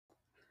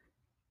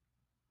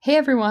Hey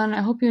everyone,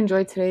 I hope you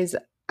enjoyed today's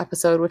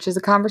episode, which is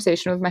a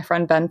conversation with my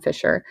friend Ben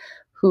Fisher,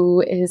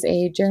 who is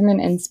a German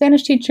and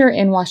Spanish teacher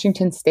in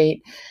Washington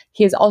State.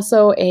 He is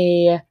also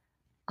a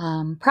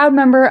proud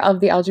member of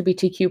the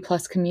LGBTQ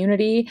plus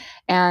community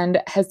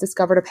and has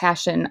discovered a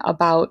passion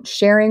about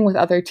sharing with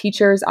other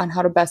teachers on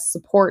how to best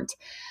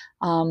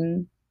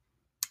um,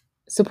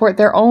 support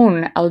their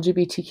own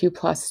LGBTQ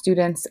plus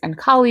students and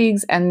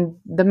colleagues and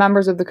the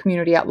members of the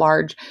community at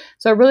large.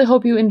 So I really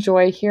hope you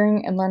enjoy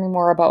hearing and learning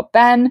more about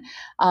Ben,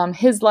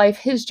 his life,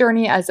 his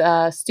journey as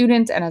a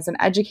student and as an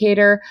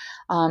educator,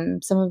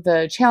 some of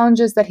the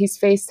challenges that he's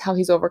faced, how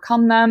he's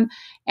overcome them,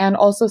 and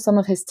also some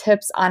of his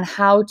tips on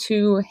how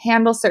to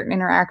handle certain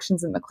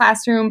interactions in the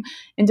classroom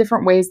in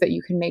different ways that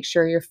you can make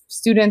sure your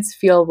students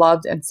feel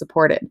loved and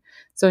supported.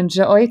 So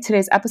enjoy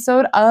today's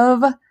episode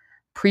of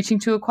Preaching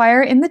to a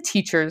Choir in the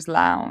Teacher's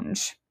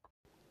Lounge.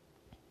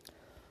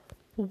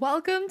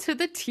 Welcome to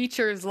the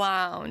Teacher's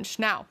Lounge.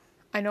 Now,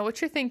 I know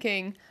what you're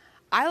thinking.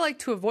 I like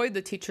to avoid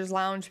the Teacher's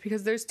Lounge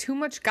because there's too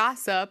much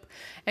gossip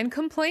and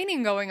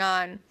complaining going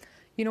on.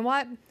 You know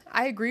what?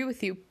 I agree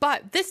with you,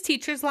 but this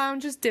Teacher's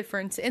Lounge is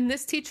different. In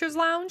this Teacher's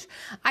Lounge,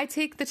 I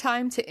take the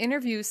time to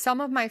interview some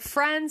of my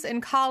friends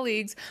and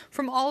colleagues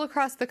from all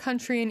across the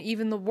country and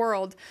even the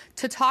world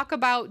to talk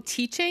about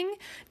teaching,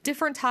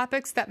 different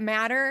topics that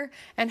matter,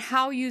 and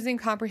how using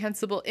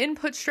comprehensible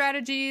input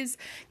strategies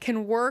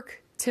can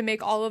work to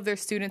make all of their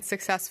students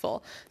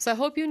successful. So I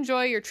hope you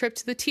enjoy your trip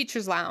to the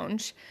Teacher's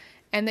Lounge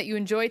and that you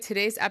enjoy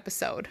today's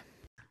episode.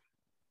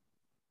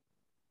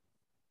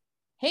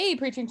 Hey,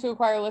 Preaching to a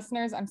Choir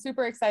listeners. I'm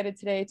super excited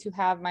today to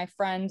have my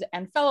friend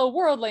and fellow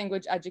world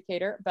language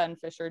educator, Ben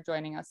Fisher,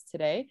 joining us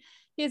today.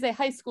 He is a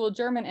high school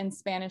German and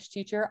Spanish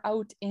teacher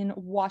out in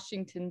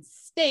Washington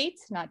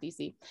State, not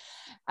DC.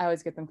 I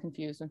always get them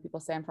confused when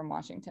people say I'm from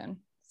Washington.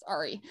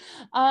 Sorry.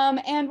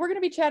 And we're going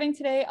to be chatting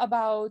today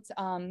about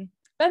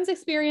Ben's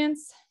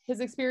experience, his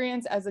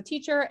experience as a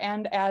teacher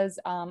and as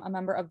a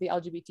member of the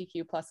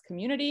LGBTQ plus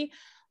community.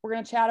 We're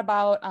going to chat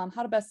about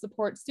how to best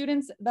support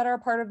students that are a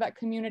part of that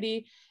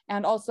community,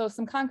 and also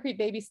some concrete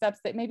baby steps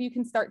that maybe you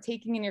can start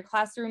taking in your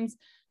classrooms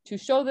to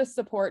show this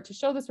support, to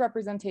show this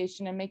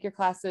representation, and make your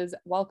classes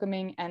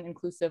welcoming and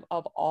inclusive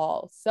of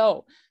all.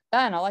 So,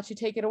 Ben, I'll let you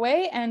take it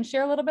away and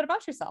share a little bit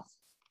about yourself.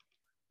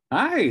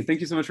 Hi,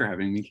 thank you so much for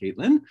having me,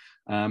 Kaitlin.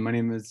 My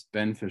name is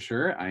Ben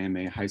Fisher. I am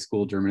a high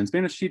school German and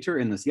Spanish teacher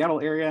in the Seattle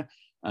area,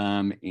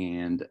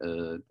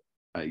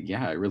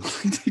 yeah, I really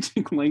like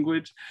teaching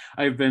language.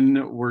 I've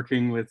been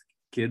working with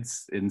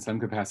kids in some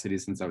capacity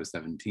since I was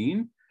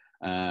 17.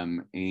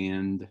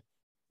 And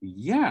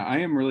yeah, I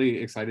am really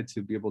excited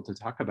to be able to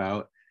talk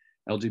about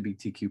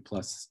LGBTQ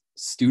plus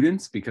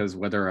students, because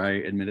whether I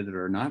admitted it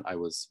or not, I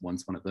was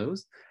once one of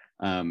those.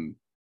 And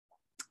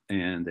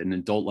in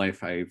adult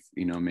life, I've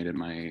made it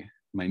my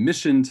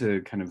mission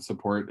to kind of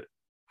support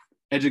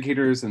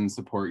educators and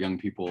support young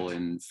people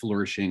in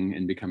flourishing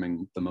and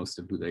becoming the most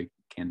of who they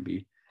can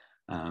be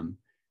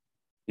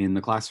in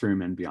the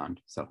classroom and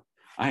beyond. So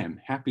I am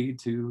happy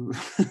to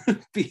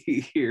be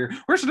here.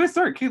 Where should I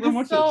start, Kaitlin?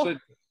 What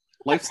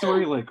life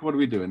story? Like, what are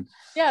we doing?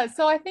 Yeah,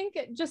 so I think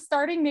just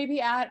starting maybe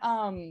at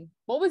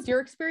what was your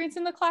experience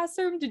in the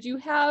classroom? Did you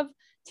have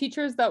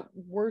teachers that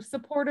were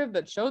supportive,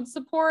 that showed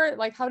support?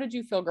 Like, how did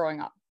you feel growing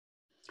up?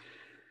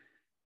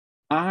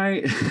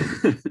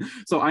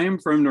 So I am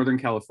from Northern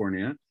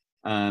California,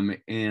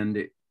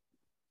 and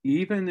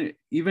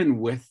even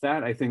with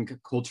that, I think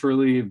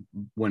culturally,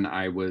 when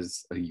I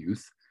was a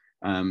youth,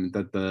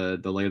 that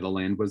the lay of the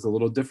land was a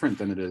little different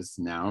than it is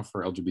now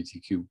for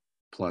LGBTQ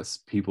plus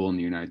people in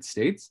the United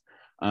States.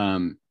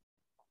 And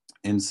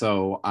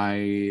so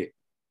I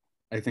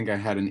think I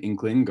had an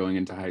inkling going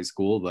into high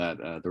school that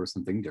there was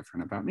something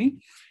different about me,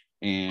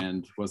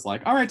 and was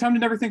like, all right, time to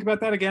never think about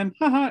that again.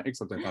 Haha,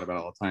 except I thought about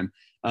it all the time.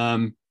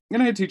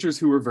 And I had teachers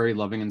who were very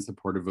loving and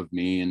supportive of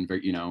me and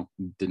very,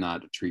 did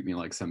not treat me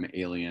like some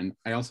alien.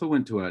 I also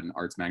went to an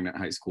arts magnet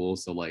high school.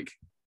 So like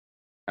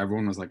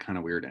everyone was like kind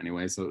of weird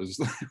anyway. So it was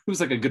just, it was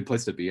like a good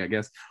place to be, I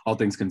guess, all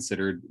things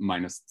considered,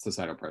 minus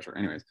societal pressure.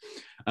 Anyways.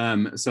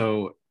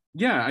 So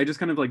yeah, I just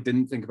kind of like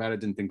didn't think about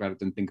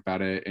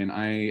it. And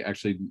I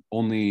actually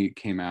only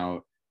came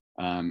out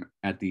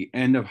at the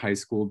end of high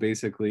school,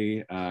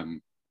 basically,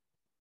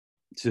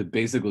 to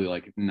basically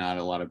like not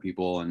a lot of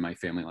people in my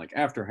family like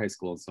after high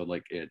school. So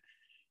like it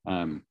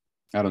I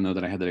don't know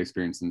that I had that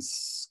experience in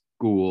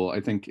school.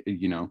 I think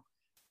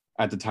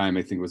at the time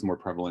I think it was more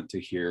prevalent to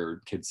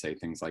hear kids say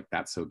things like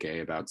 "that's so gay"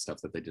 about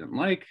stuff that they didn't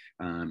like,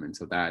 and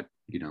so that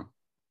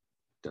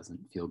doesn't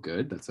feel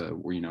good. That's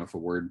if a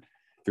word,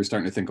 if you're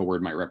starting to think a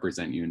word might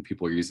represent you and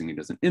people are using it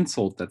as an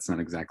insult, that's not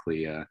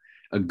exactly a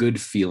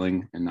good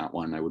feeling, and not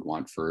one I would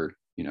want for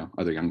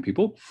other young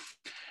people.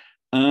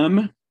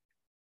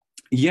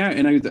 Yeah,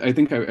 and I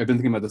think I've been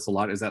thinking about this a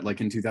lot, is that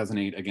like in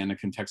 2008, again, a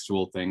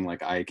contextual thing,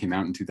 like I came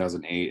out in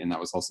 2008, and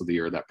that was also the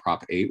year that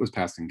Prop 8 was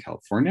passed in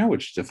California,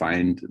 which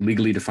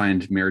legally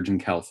defined marriage in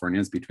California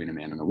as between a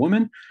man and a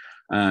woman.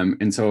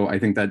 And so I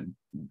think that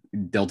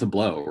dealt a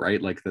blow, right?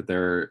 Like that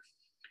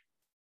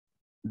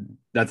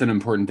that's an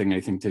important thing, I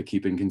think, to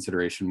keep in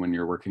consideration when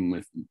you're working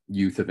with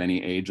youth of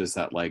any age, is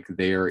that like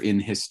they're in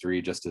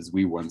history just as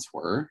we once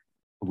were.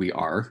 We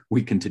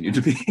continue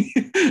to be.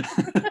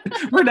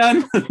 We're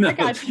done. No, I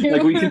got you.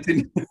 like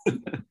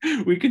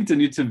we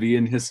continue to be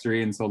in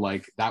history. And so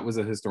like that was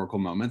a historical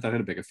moment that had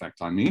a big effect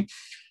on me.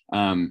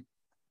 Um,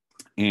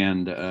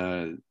 and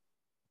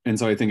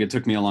so I think it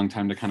took me a long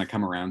time to kind of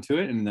come around to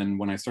it. And then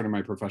when I started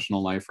my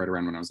professional life, right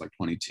around when I was like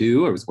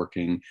 22, I was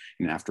working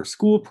in an after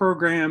school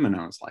program, and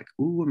I was like,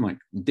 ooh, I'm like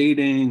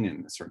dating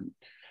and starting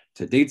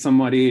to date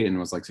somebody, and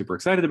was like super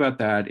excited about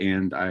that.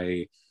 And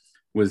I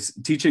was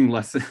teaching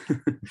lessons.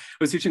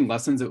 Was teaching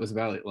lessons. It was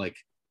about like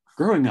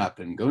growing up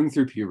and going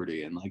through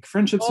puberty and like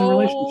friendships and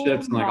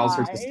relationships and like all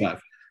sorts of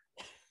stuff.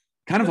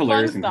 Kind of The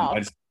hilarious. fun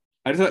I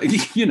stuff.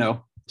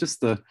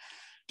 just,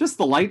 just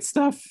the light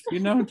stuff,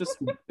 just,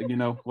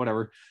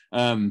 whatever.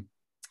 And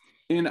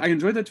I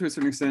enjoyed that to a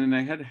certain extent. And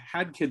I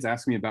had kids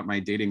ask me about my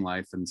dating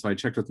life. And so I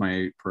checked with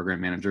my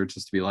program manager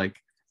just to be like,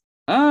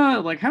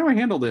 like, how do I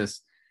handle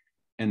this?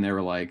 And they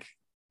were like,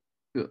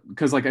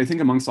 because like, I think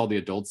amongst all the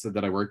adults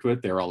that I worked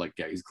with, they were all like,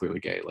 yeah, he's clearly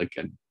gay. Like,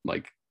 and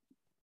like,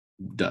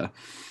 duh.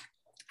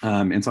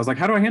 And so I was like,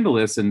 how do I handle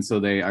this? And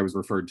so I was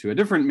referred to a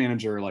different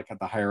manager, like at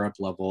the higher up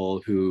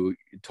level, who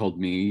told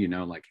me,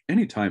 like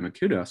anytime a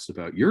kid asks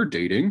about your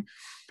dating,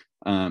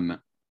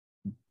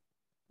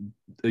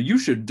 you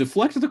should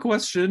deflect the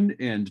question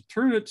and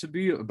turn it to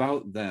be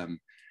about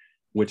them,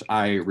 which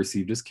I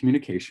received as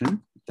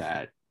communication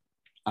that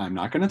I'm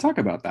not going to talk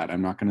about that.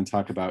 I'm not going to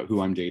talk about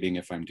who I'm dating,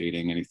 if I'm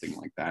dating, anything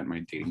like that,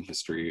 my dating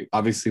history,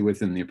 obviously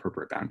within the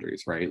appropriate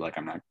boundaries, right? Like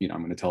I'm not,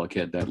 I'm going to tell a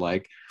kid that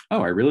like,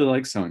 oh, I really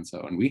like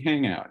so-and-so and we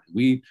hang out,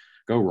 we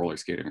go roller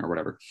skating or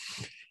whatever.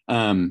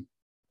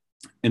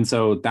 And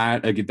so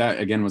that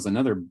again was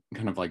another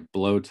kind of like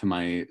blow to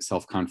my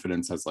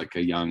self-confidence as like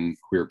a young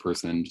queer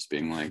person, just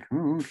being like,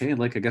 oh, okay,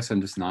 like I guess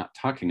I'm just not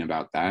talking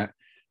about that.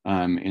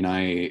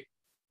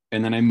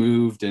 And then I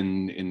moved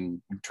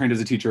and trained as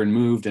a teacher and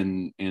moved.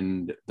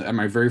 And at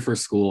my very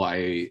first school,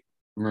 I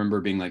remember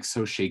being like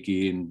so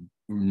shaky and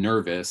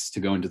nervous to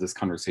go into this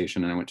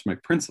conversation. And I went to my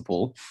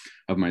principal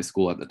of my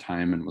school at the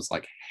time and was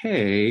like,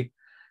 hey,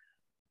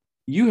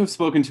 you have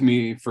spoken to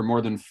me for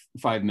more than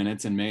 5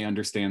 minutes and may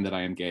understand that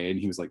I am gay. And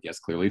he was like, yes,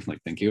 clearly, like,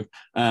 thank you.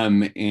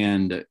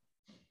 And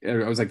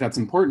I was like, that's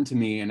important to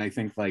me. And I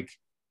think like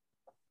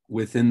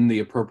within the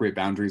appropriate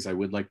boundaries, I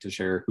would like to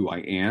share who I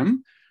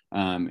am.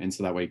 And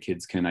so that way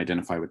kids can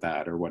identify with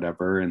that or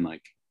whatever. And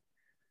like,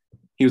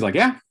 he was like,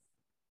 yeah.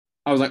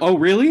 I was like, oh,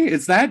 really?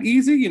 It's that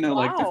easy?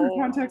 Like different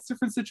context,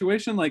 different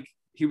situation. Like,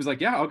 he was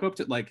like, yeah, I'll go up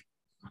to like,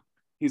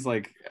 he's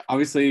like,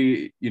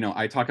 obviously,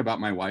 I talk about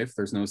my wife.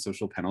 There's no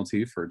social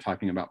penalty for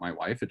talking about my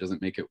wife. It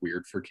doesn't make it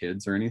weird for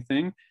kids or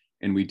anything.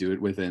 And we do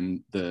it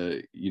within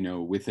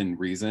within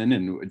reason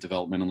and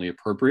developmentally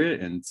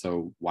appropriate. And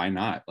so why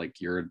not?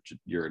 Like you're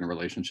in a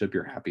relationship,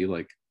 you're happy,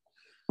 like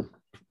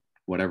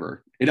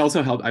whatever. It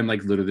also helped. I'm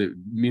like literally,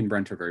 me and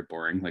Brent are very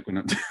boring. Like we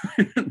don't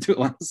do a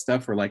lot of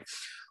stuff. We're like,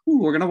 ooh,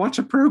 we're gonna watch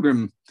a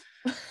program.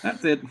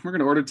 That's it. We're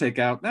gonna order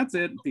takeout. That's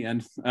it. At the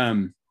end.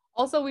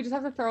 Also, we just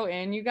have to throw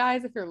in, you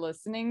guys, if you're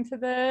listening to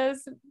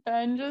this,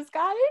 Ben just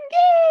got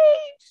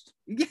engaged.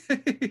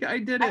 Yeah, I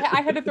did it.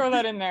 I had to throw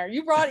that in there.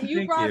 You brought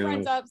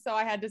Brent up, so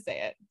I had to say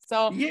it.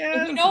 So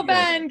yeah, if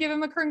Ben, give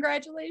him a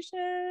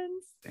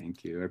congratulations.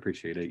 Thank you. I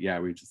appreciate it. Yeah,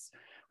 we'd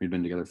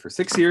been together for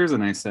 6 years,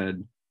 and I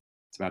said,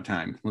 it's about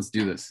time. Let's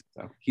do this.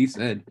 So he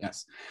said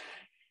yes.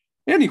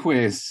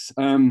 Anyways,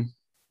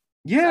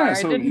 yeah. Sorry,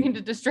 so I didn't mean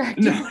to distract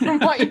you from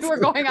what you were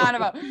going on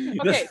about.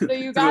 Okay, so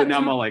you got now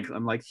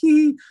I'm like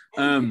he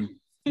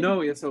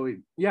no, yeah, so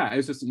yeah, it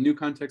was just a new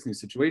context, new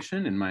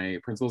situation, and my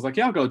principal was like,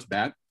 yeah, I'll go to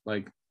bat,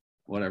 like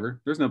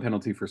whatever. There's no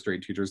penalty for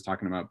straight teachers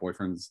talking about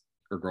boyfriends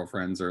or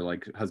girlfriends or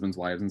like husbands,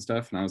 wives and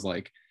stuff. And I was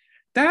like,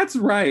 that's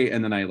right.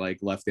 And then I like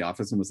left the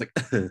office and was like,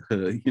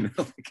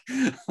 well,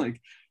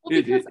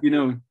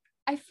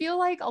 I feel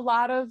like a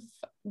lot of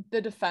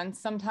the defense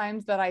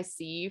sometimes that I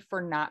see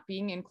for not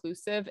being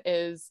inclusive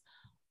is,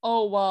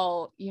 oh,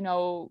 well,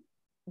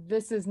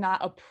 this is not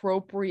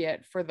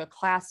appropriate for the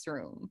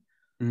classroom.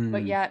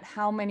 But yet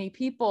how many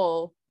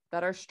people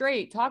that are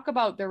straight talk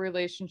about their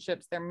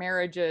relationships, their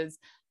marriages,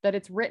 that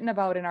it's written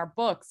about in our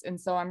books. And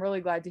so I'm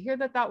really glad to hear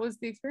that that was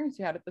the experience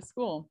you had at the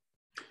school.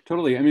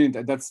 Totally. I mean,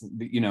 that's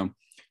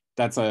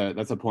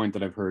a point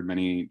that I've heard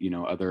many,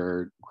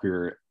 other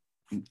queer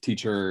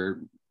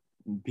teacher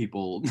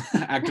people,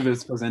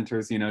 activists,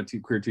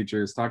 presenters, queer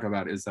teachers talk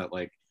about, is that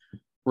like,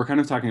 we're kind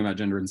of talking about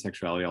gender and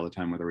sexuality all the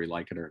time, whether we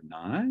like it or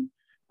not,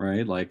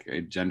 right? Like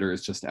gender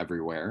is just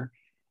everywhere.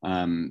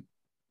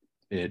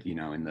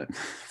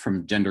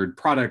 From gendered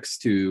products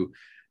to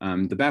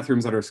the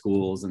bathrooms at our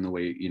schools and the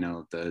way,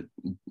 the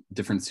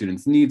different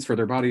students' needs for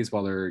their bodies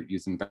while they're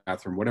using the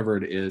bathroom, whatever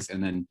it is.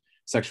 And then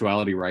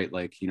sexuality, right?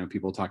 Like,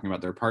 people talking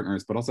about their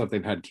partners, but also if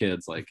they've had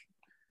kids, like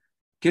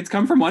kids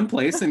come from one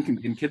place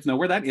and kids know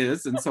where that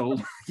is. And so,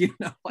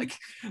 like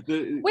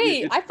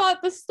I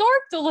thought the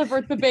stork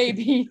delivered the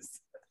babies.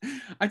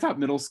 I thought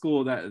middle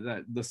school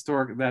that the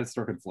stork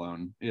had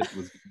flown. It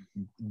was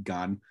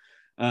gone.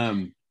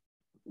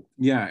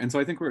 Yeah, and so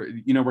I think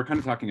we're kind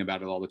of talking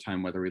about it all the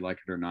time, whether we like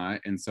it or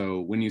not. And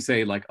so when you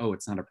say like, oh,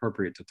 it's not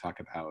appropriate to talk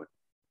about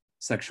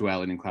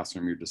sexuality in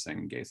classroom, you're just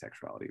saying gay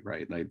sexuality,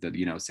 right? Like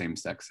the, same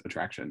sex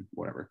attraction,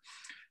 whatever.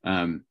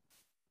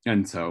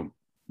 And so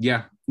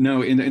yeah,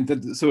 no,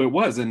 so it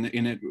was, and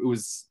it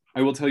was.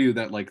 I will tell you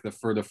that like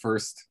for the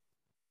first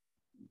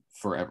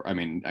forever. I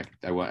mean, I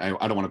don't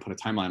want to put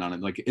a timeline on it.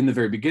 Like in the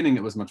very beginning,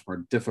 it was much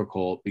more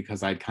difficult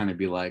because I'd kind of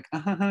be like,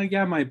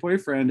 yeah, my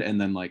boyfriend, and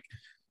then like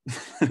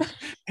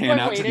pan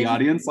out to the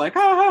audience like,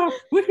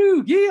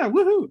 woohoo, yeah,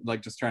 woohoo,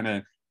 like just trying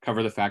to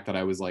cover the fact that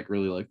I was like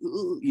really like,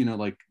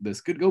 like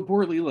this could go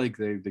poorly. Like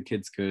the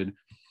kids could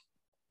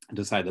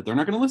decide that they're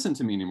not going to listen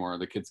to me anymore.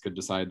 The kids could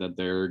decide that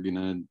they're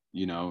gonna,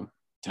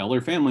 tell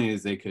their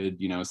families. They could,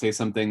 say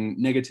something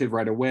negative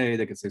right away.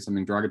 They could say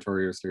something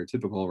derogatory or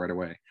stereotypical right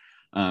away.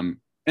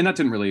 And that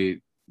didn't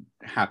really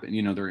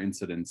happen. There are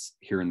incidents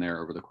here and there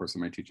over the course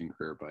of my teaching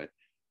career, but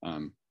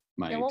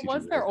what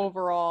was their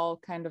overall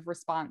kind of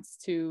response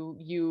to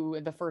you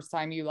the first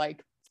time you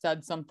like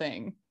said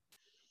something?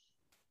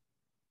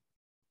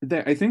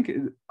 I think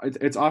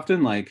it's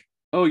often like,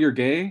 oh, you're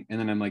gay? And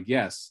then I'm like,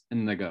 yes.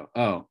 And then they go,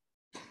 oh.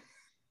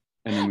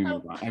 And then we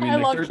move on. I mean, I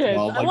love kids.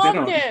 12, like, I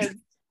love kids.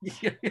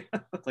 Yeah.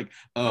 It's like,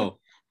 oh,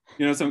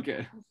 some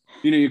kid,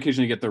 you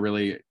occasionally get the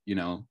really,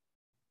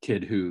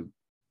 kid who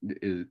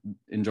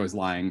enjoys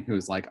lying, who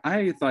is like,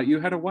 I thought you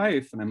had a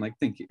wife. And I'm like,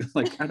 thank you.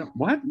 Like, I don't,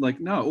 what? Like,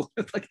 no.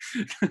 Like,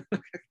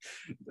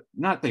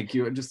 not thank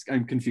you.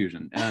 I'm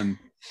confusion.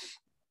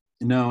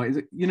 No,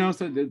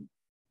 so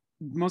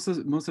most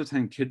of the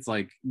time kids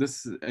like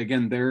this,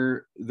 again,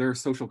 their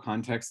social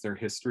context, their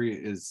history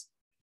is,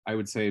 I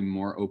would say,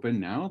 more open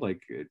now,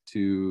 like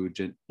to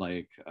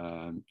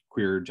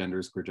queer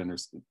genders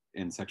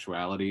and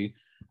sexuality,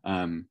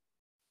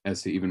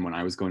 as to even when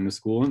I was going to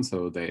school. And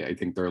so I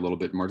think they're a little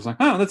bit more just like,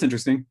 oh, that's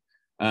interesting.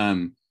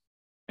 And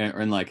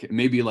like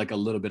maybe like a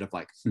little bit of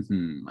like,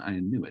 I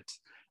knew it.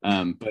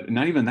 But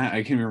not even that.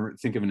 I can't even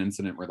think of an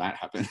incident where that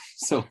happened.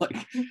 So like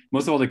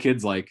most of all the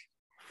kids like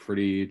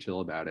pretty chill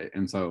about it.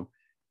 And so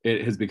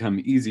it has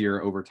become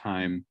easier over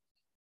time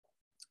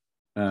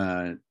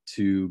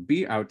to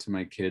be out to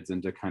my kids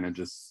and to kind of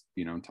just,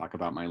 talk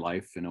about my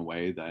life in a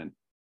way that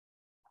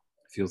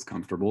feels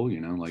comfortable,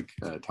 like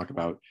talk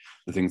about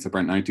the things that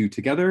Brent and I do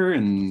together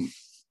and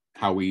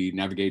how we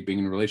navigate being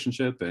in a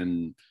relationship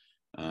and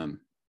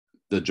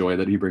the joy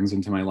that he brings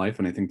into my life.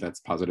 And I think that's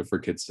positive for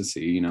kids to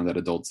see, that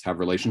adults have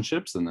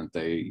relationships and that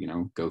they,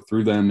 go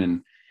through them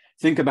and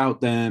think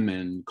about them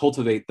and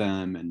cultivate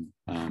them and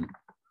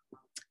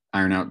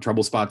iron out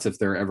trouble spots if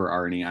there ever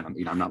are any.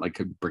 I'm not like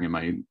bringing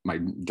my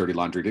dirty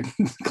laundry to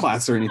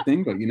class or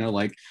anything, but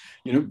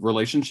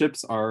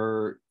relationships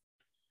are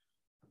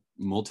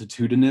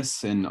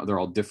multitudinous and they're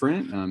all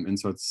different, and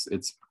so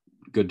it's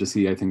good to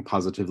see, I think,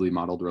 positively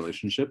modeled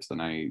relationships,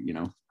 and I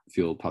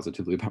feel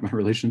positively about my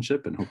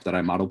relationship and hope that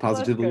I model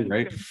positively.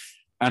 Right.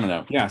 I don't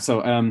know. Yeah.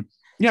 So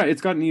yeah,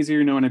 it's gotten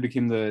easier, and I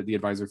became the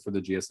advisor for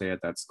the GSA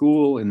at that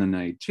school, and then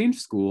I changed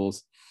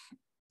schools,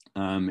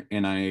 and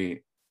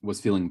I was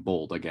feeling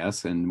bold, I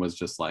guess, and was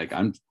just like,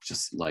 I'm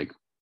just like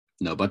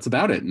no buts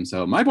about it. And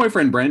so my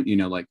boyfriend Brent,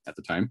 like at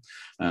the time,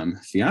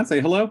 fiance,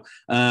 hello,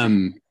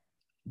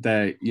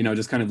 that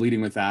just kind of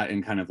leading with that,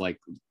 and kind of like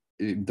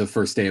the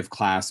first day of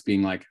class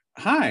being like,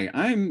 hi,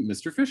 I'm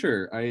Mr.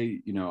 Fisher.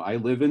 I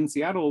live in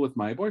Seattle with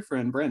my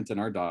boyfriend Brent and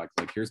our dog.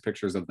 Like, here's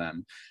pictures of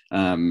them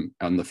on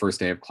the first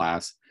day of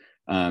class.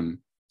 And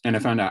I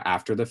found out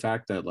after the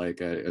fact that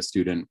like a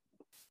student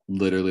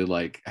literally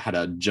like had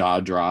a jaw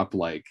drop,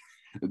 like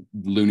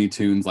Looney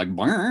Tunes like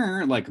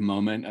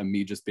moment of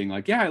me just being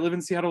like, yeah, I live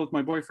in Seattle with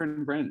my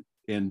boyfriend Brent,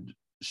 and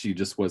she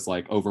just was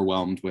like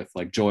overwhelmed with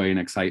like joy and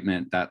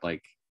excitement that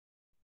like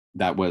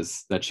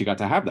that she got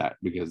to have that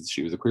because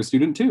she was a queer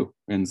student too.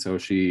 And so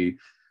she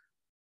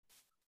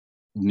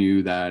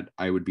knew that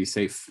I would be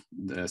safe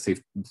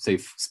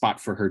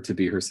spot for her to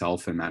be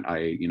herself, and that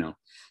I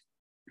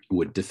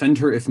would defend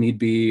her if need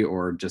be,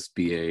 or just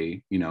be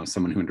a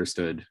someone who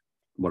understood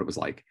what it was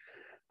like.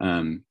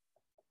 And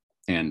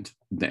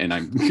I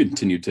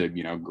continued to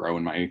grow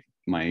in my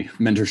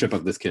mentorship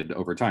of this kid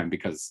over time,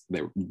 because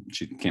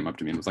she came up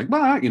to me and was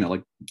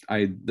like,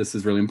 this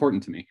is really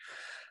important to me.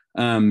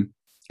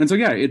 And so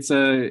yeah, it's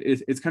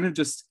kind of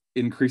just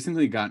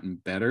increasingly gotten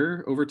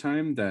better over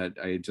time, that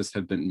I just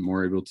have been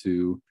more able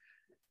to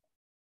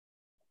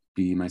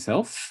be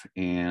myself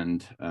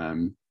and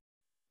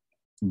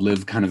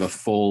live kind of a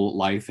full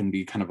life and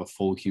be kind of a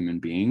full human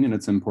being. And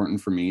it's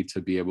important for me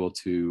to be able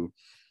to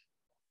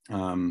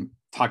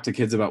talk to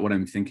kids about what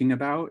I'm thinking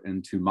about,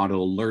 and to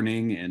model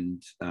learning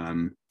and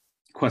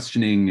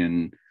questioning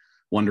and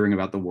wondering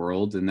about the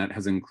world. And that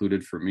has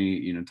included for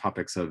me,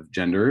 topics of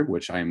gender,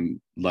 which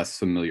I'm less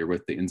familiar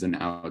with the ins and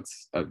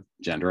outs of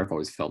gender. I've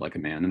always felt like a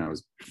man, and I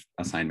was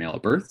assigned male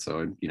at birth.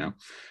 So,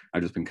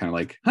 I've just been kind of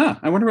like,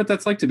 I wonder what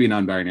that's like to be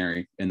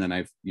non-binary. And then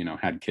I've,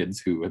 had kids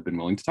who have been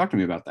willing to talk to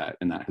me about that.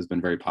 And that has been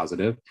very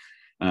positive.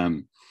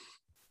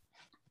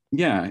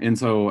 yeah, and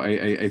so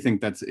I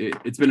think that's it,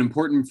 it's been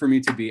important for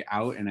me to be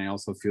out, and I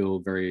also feel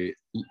very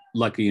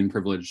lucky and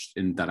privileged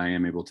in that I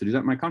am able to do that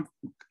in my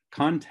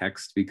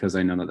context, because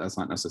I know that that's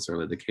not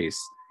necessarily the case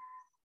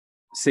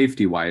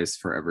safety wise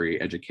for every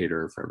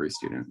educator, for every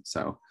student.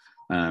 So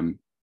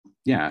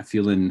yeah,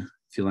 feeling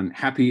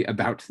happy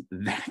about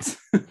that.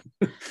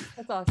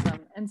 That's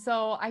awesome. And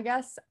so I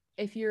guess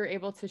if you're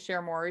able to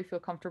share more, you feel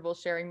comfortable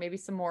sharing maybe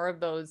some more of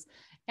those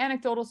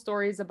anecdotal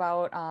stories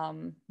about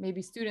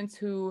maybe students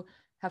who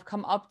have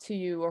come up to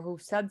you or who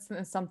said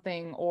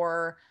something,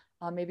 or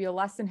maybe a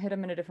lesson hit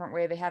them in a different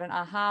way. They had an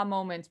aha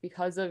moment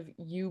because of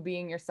you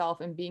being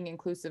yourself and being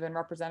inclusive and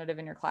representative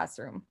in your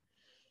classroom.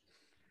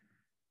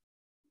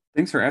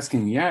 Thanks for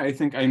asking. Yeah,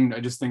 I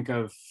just think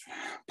of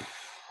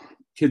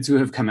kids who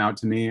have come out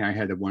to me. I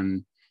had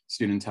one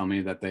student tell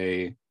me that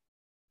they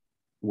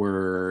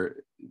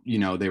were,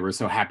 they were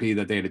so happy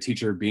that they had a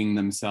teacher being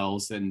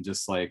themselves and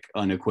just like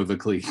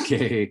unequivocally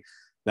gay,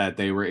 that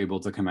they were able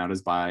to come out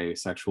as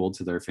bisexual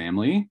to their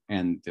family.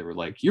 And they were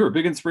like, "You're a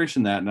big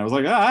inspiration." That, and I was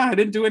like, I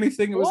didn't do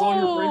anything. It was all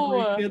your bravery,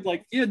 Whoa. kid.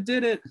 Like, you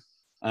did it.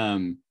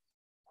 And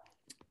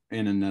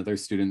another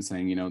student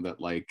saying,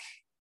 that like,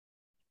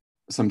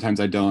 sometimes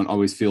I don't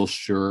always feel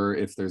sure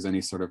if there's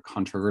any sort of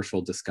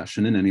controversial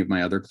discussion in any of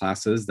my other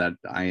classes that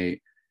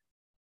I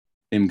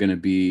am going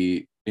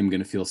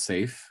to feel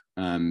safe,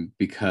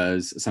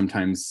 because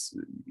sometimes,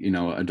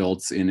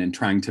 adults in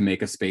trying to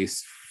make a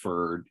space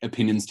for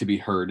opinions to be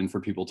heard and for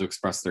people to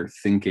express their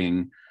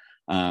thinking,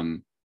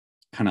 kind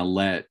of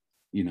let,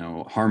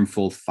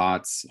 harmful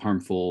thoughts,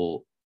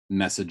 harmful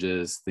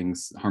messages,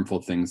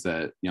 harmful things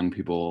that young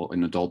people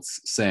and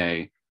adults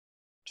say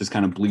just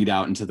kind of bleed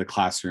out into the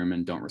classroom,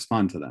 and don't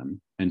respond to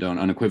them, and don't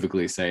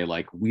unequivocally say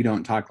like, we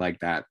don't talk like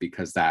that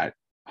because that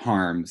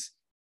harms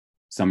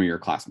some of your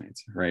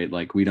classmates, right?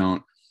 Like, we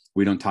don't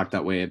talk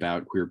that way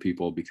about queer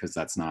people because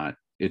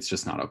it's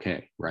just not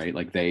okay, right?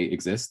 Like, they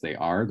exist,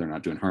 they're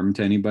not doing harm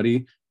to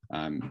anybody.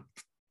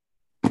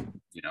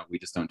 We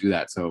just don't do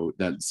that. So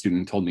that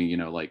student told me,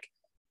 like,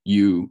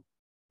 you,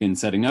 in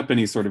setting up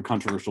any sort of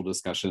controversial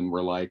discussion,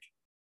 we're like,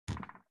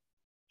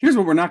 here's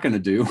what we're not going to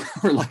do.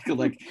 We're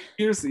like,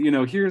 here's, we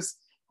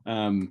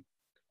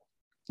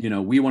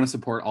want to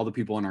support all the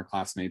people in our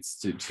classmates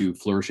to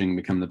flourishing and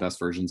become the best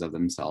versions of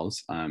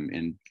themselves.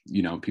 And,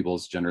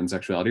 people's gender and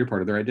sexuality are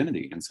part of their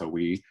identity. And so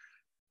we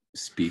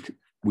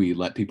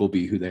let people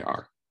be who they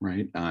are,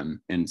 right?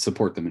 And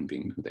support them in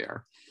being who they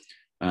are.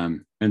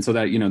 And so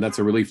that, that's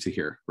a relief to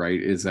hear,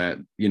 right? Is that,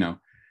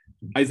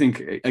 I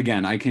think,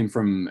 again, I come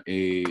from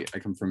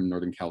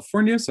Northern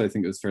California, so I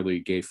think it was fairly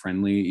gay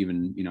friendly,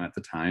 even, at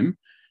the time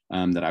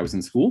that I was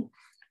in school.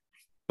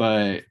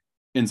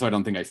 And so I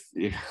don't think I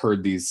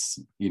heard these,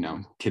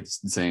 kids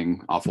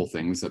saying awful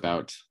things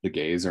about the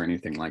gays or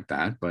anything like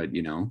that. But,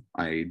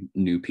 I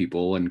knew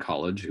people in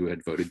college who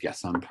had voted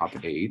yes on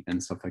Prop 8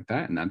 and stuff like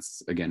that. And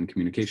that's, again,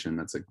 communication.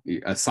 That's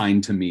a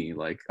sign to me,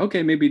 like,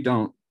 okay, maybe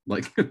don't,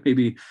 like,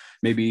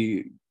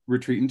 maybe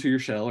retreat into your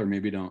shell, or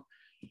maybe don't,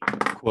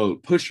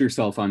 quote, push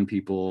yourself on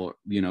people,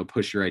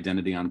 push your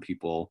identity on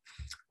people,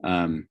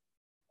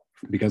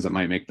 because it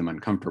might make them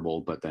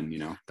uncomfortable. But then,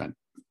 that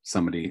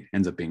somebody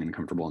ends up being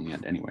uncomfortable in the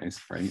end anyways,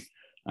 right?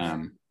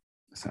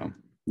 So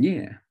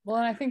yeah. Well,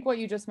 and I think what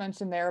you just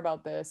mentioned there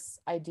about this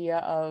idea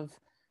of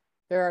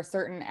there are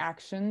certain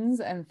actions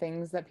and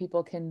things that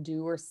people can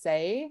do or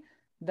say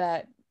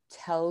that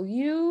tell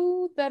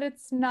you that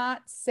it's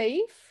not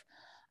safe.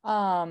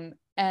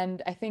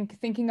 And I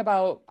think thinking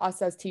about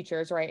us as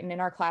teachers, right, and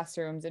in our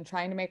classrooms and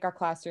trying to make our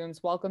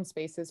classrooms welcome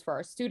spaces for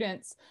our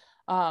students,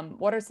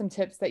 what are some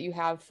tips that you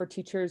have for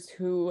teachers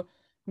who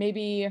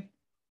maybe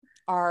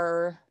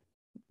are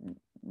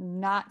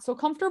not so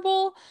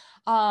comfortable,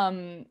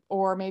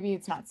 or maybe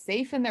it's not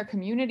safe in their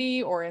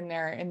community or in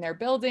their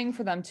building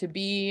for them to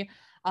be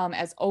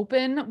as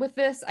open with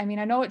this? I mean,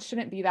 I know it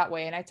shouldn't be that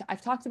way, and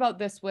I've talked about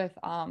this with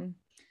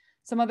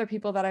some other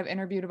people that I've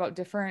interviewed about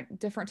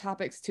different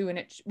topics too,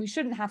 and we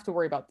shouldn't have to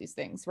worry about these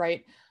things,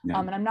 right? Yeah.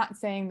 And I'm not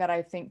saying that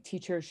I think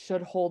teachers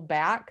should hold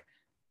back,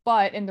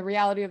 but in the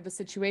reality of the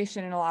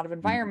situation, in a lot of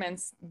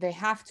environments, they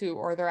have to,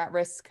 or they're at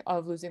risk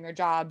of losing their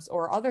jobs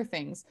or other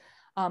things.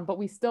 But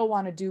we still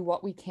want to do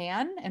what we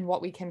can and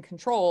what we can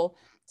control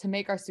to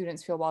make our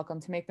students feel welcome,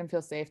 to make them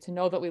feel safe, to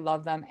know that we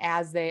love them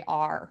as they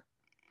are.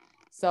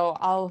 So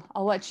I'll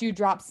let you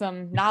drop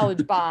some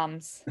knowledge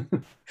bombs.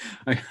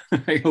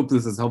 I hope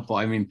this is helpful.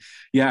 I mean,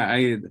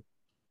 I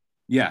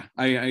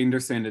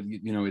understand it.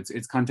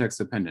 It's context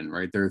dependent,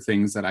 right? There are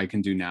things that I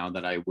can do now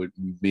that I would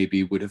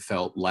have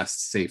felt less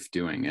safe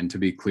doing. And to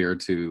be clear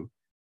to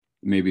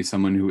maybe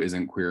someone who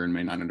isn't queer and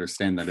may not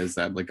understand that, is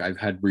that, like, I've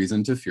had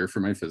reason to fear for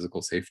my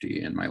physical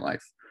safety in my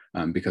life,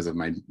 because of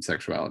my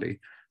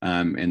sexuality.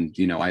 And,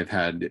 I've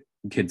had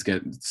kids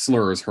get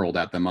slurs hurled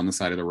at them on the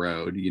side of the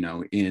road,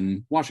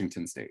 in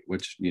Washington State,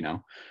 which,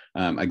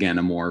 again,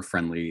 a more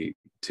friendly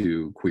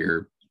to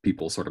queer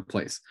people sort of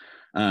place.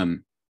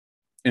 And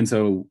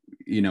so,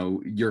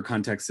 your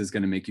context is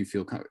going to make you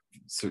feel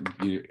so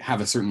you have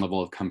a certain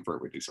level of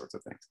comfort with these sorts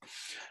of things.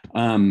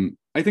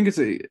 I think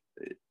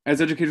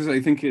as educators,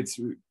 I think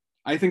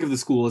of the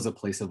school as a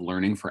place of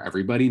learning for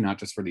everybody, not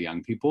just for the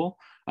young people.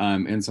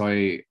 And so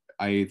I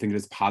think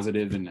it's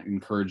positive and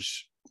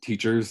encourage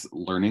teachers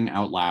learning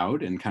out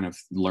loud and kind of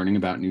learning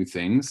about new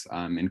things,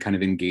 and kind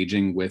of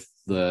engaging with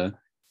the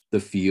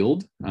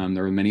field.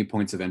 There are many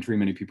points of entry,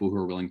 many people who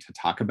are willing to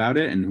talk about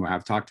it and who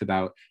have talked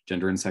about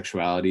gender and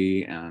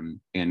sexuality,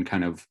 and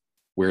kind of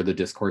where the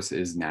discourse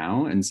is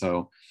now. And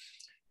so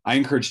I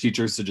encourage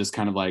teachers to just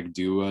kind of like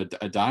do a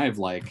dive,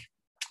 like,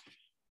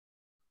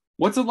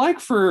 what's it like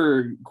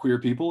for queer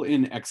people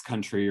in X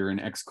country or in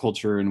X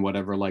culture and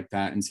whatever like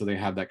that. And so they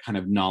have that kind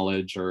of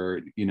knowledge. Or,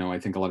 you know, I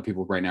think a lot of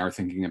people right now are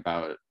thinking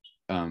about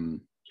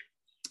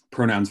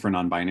pronouns for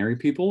non-binary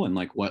people and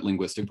like what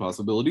linguistic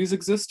possibilities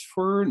exist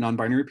for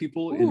non-binary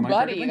people. Ooh, in my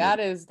buddy, that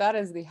is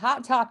the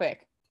hot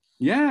topic.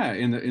 Yeah,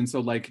 and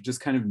so like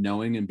just kind of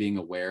knowing and being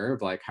aware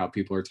of like how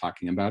people are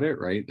talking about it,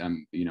 right?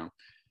 You know,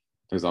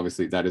 there's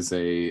obviously that is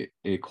a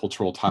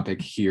cultural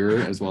topic here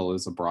as well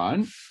as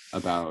abroad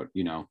about,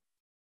 you know,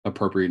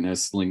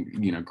 appropriateness,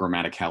 you know,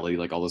 grammaticality,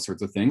 like all those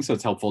sorts of things. So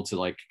it's helpful to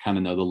like kind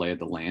of know the lay of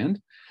the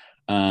land.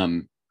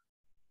 And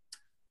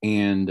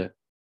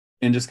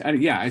just kind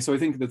of, yeah, so I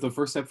think that the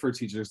first step for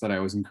teachers that I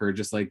always encourage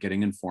is like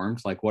getting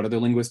informed, like what are the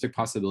linguistic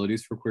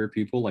possibilities for queer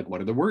people, like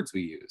what are the words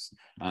we use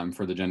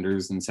for the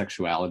genders and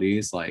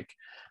sexualities, like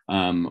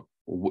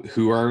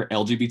who are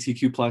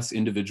LGBTQ plus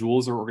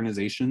individuals or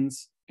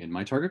organizations in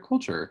my target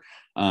culture,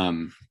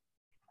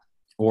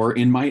 or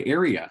in my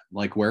area,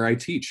 like where I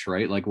teach,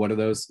 right? Like what are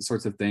those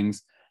sorts of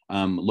things,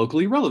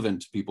 locally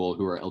relevant to people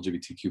who are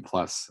LGBTQ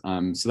plus,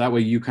 so that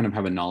way you kind of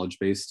have a knowledge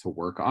base to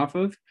work off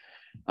of.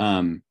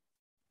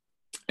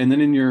 And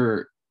then in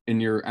your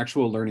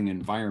actual learning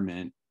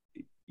environment,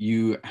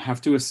 you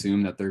have to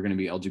assume that there are going to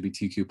be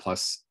LGBTQ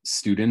plus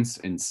students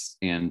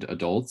and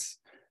adults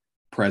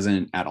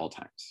present at all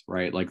times,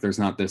 right? Like there's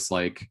not this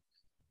like,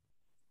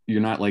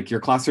 you're not like your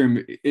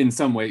classroom in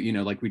some way, you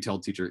know, like we tell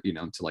teacher, you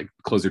know, to like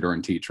close your door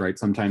and teach, right?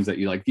 Sometimes that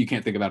you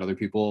can't think about other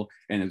people,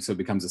 and so it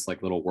becomes this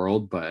like little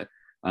world. But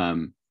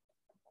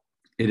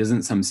it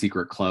isn't some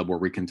secret club where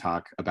we can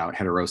talk about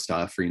hetero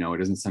stuff, or, you know, it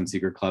isn't some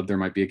secret club. There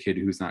might be a kid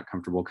who's not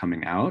comfortable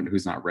coming out,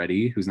 who's not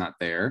ready, who's not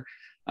there.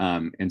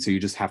 And so you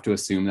just have to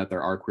assume that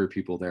there are queer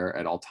people there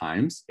at all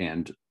times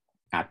and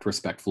act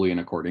respectfully and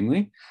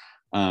accordingly.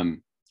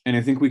 And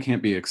I think we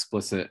can't be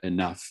explicit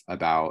enough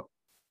about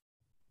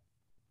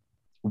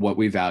what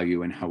we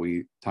value and how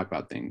we talk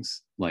about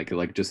things.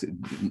 Like just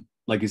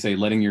like you say,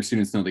 letting your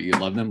students know that you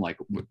love them. Like,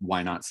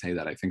 why not say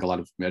that? I think a lot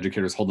of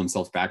educators hold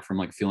themselves back from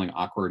like feeling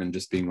awkward and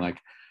just being like,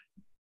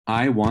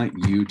 I want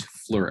you to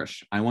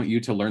flourish. I want you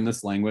to learn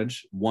this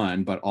language,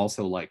 one, but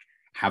also like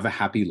have a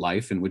happy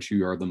life in which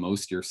you are the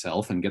most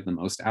yourself and get the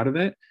most out of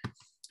it.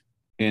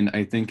 And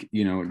I think,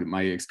 you know,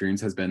 my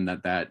experience has been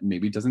that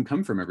maybe doesn't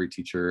come from every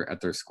teacher at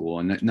their school.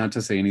 And not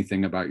to say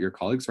anything about your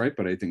colleagues, right?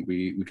 But I think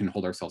we can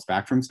hold ourselves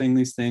back from saying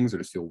these things or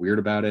just feel weird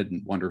about it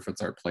and wonder if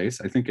it's our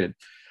place. I think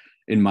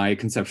in my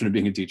conception of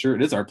being a teacher,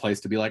 it is our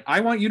place to be like, I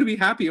want you to be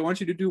happy. I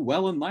want you to do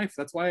well in life.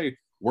 That's why I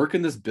work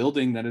in this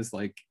building that is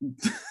like,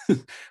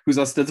 whose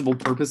ostensible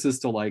purpose is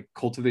to like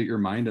cultivate your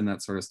mind and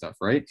that sort of stuff,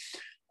 right?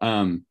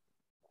 And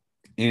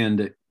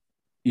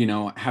you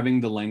know,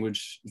 having the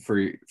language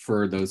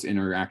for those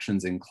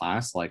interactions in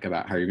class, like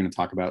about how you're going to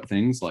talk about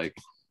things, like,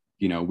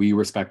 you know, we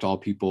respect all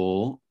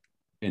people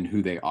and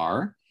who they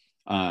are.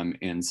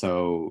 And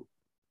so,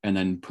 and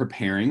then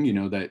preparing, you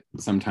know, that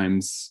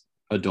sometimes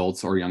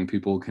adults or young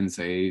people can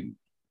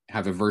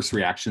have adverse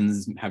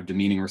reactions, have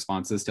demeaning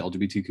responses to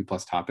LGBTQ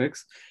plus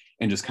topics,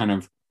 and just kind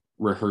of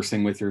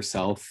rehearsing with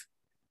yourself,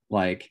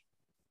 like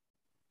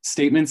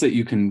statements that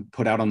you can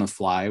put out on the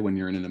fly when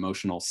you're in an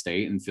emotional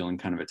state and feeling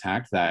kind of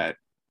attacked, that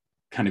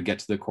kind of get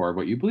to the core of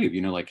what you believe.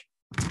 You know, like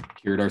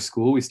here at our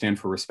school, we stand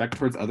for respect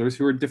towards others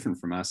who are different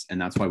from us. And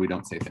that's why we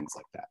don't say things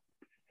like that.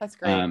 That's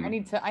great.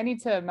 I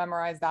need to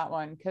memorize that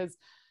one, because,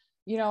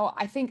 you know,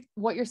 I think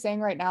what you're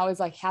saying right now is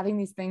like having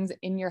these things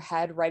in your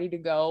head ready to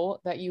go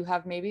that you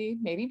have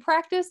maybe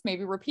practiced,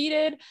 maybe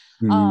repeated.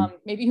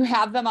 Maybe you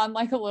have them on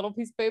like a little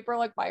piece of paper,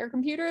 like by your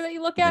computer, that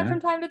you look at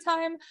from time to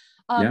time.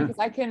 Because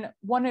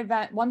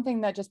one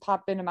thing that just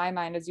popped into my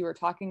mind as you were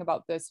talking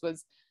about this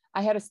was,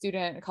 I had a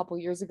student a couple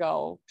years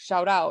ago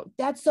shout out,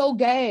 "That's so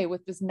gay,"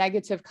 with this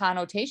negative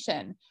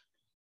connotation.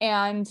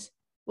 And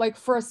like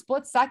for a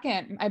split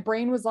second, my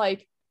brain was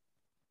like,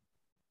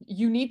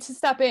 you need to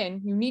step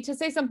in, you need to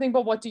say something,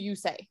 but what do you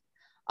say?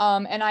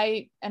 And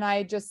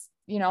I just,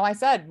 you know, I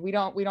said, we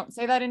don't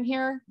say that in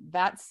here.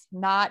 That's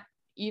not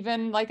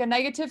even like a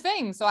negative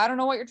thing. So I don't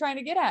know what you're trying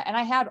to get at. And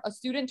I had a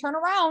student turn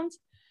around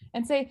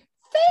and say,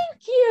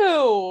 "Thank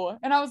you."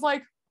 And I was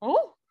like,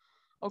 oh,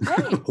 okay.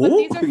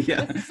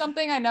 This is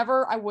something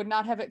I would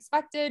not have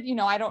expected. You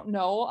know, I don't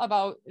know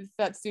about if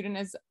that student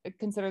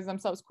considers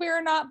themselves queer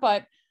or not,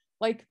 but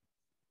like,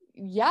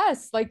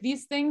 yes, like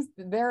these things,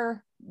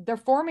 they're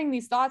forming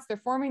these thoughts, they're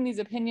forming these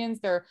opinions,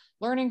 they're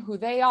learning who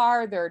they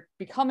are, they're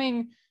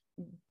becoming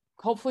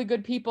hopefully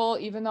good people,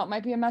 even though it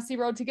might be a messy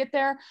road to get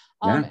there.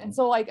 Yeah. And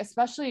so like,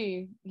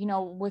 especially, you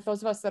know, with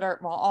those of us that are,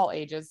 well, all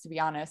ages, to be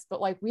honest,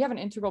 but like we have an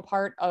integral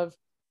part of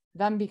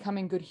them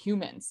becoming good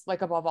humans,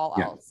 like above all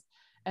Yeah. else.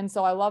 And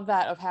so I love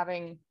that, of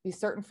having these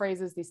certain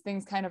phrases, these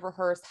things kind of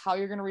rehearsed, how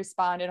you're going to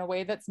respond in a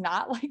way that's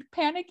not like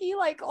panicky,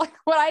 like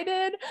what I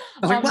did.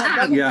 I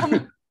was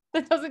like,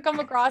 That doesn't come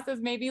across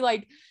as maybe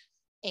like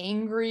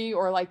angry,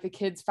 or like the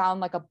kids found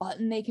like a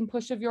button they can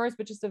push of yours,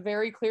 but just a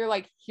very clear,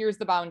 like, here's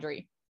the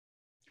boundary.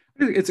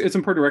 It's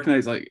important to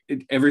recognize like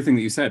everything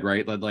that you said,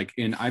 right? Like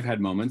I've had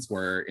moments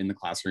where in the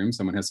classroom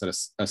someone has said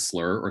a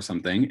slur or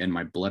something and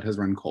my blood has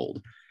run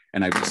cold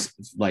and I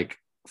just like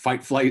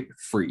fight, flight,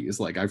 freeze,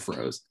 like I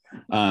froze.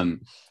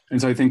 And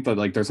so I think that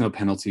like there's no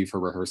penalty for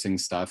rehearsing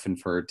stuff and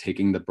for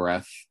taking the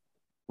breath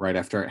right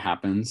after it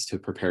happens to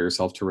prepare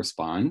yourself to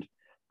respond.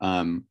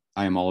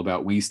 I am all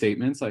about we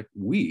statements, like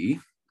we,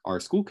 our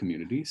school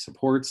community,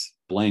 supports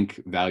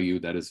blank value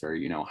that is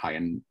very, you know, high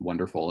and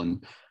wonderful,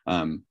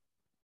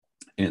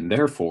 and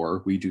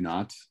therefore we do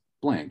not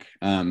blank.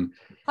 I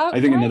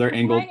think another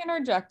angle. Can I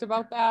interject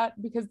about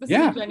that? Because this is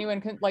a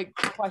genuine like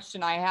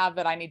question I have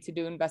that I need to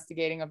do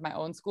investigating of my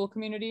own school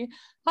community.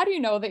 How do you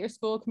know that your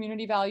school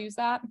community values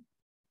that?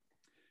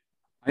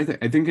 I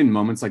think in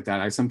moments like that,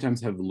 I sometimes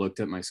have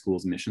looked at my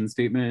school's mission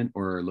statement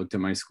or looked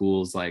at my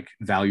school's like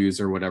values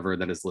or whatever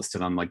that is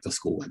listed on like the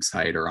school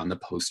website or on the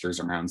posters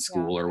around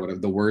school or whatever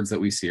the words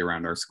that we see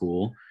around our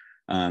school.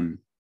 And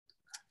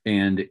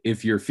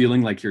if you're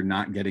feeling like you're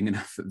not getting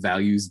enough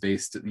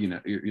values-based, you know,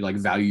 you're like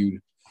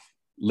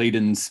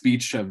value-laden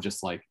speech of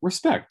just like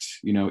respect,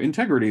 you know,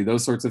 integrity,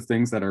 those sorts of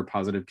things that are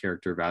positive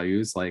character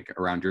values like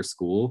around your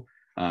school,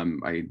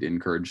 I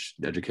encourage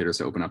educators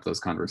to open up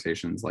those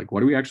conversations. Like,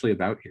 what are we actually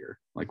about here?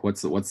 Like,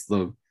 what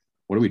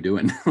are we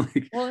doing?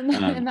 Like, well,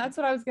 and that's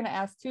what I was going to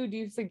ask too. Do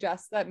you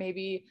suggest that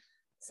maybe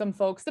some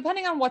folks,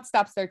 depending on what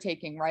steps they're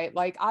taking, right?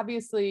 Like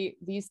obviously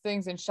these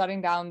things and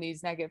shutting down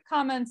these negative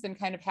comments and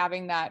kind of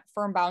having that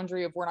firm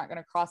boundary of we're not going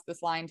to cross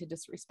this line to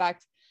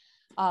disrespect.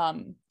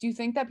 Do you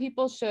think that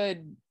people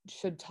should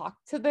talk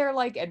to their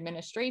like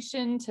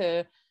administration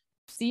to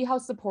see how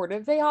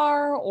supportive they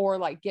are, or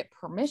like get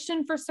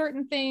permission for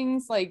certain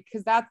things? Like,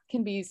 because that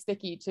can be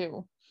sticky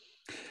too.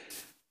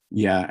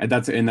 Yeah,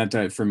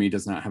 that for me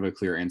does not have a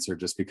clear answer,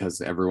 just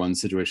because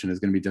everyone's situation is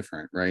going to be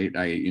different, right?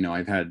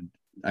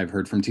 I've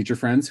heard from teacher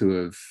friends who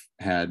have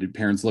had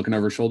parents looking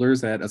over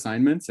shoulders at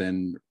assignments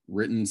and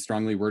written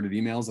strongly worded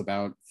emails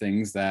about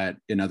things that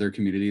in other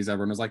communities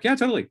everyone was like, yeah,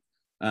 totally.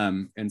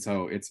 And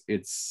so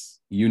it's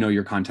you know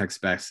your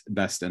context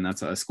best, and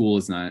that's a school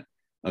is not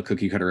a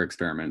cookie cutter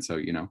experiment. So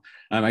you know,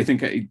 I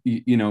think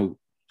you know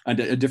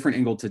a different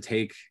angle to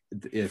take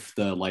if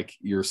the like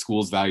your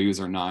school's values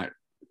are not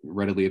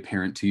readily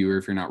apparent to you, or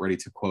if you're not ready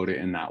to quote it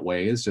in that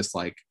way, is just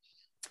like,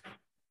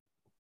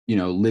 you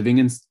know,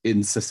 living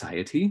in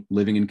society,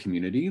 living in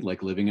community,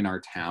 like living in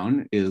our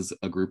town is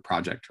a group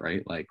project,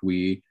 right? Like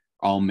we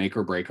all make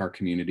or break our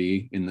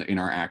community in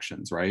our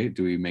actions, right?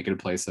 Do we make it a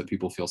place that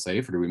people feel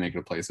safe, or do we make it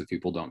a place that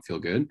people don't feel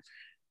good?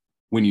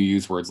 When you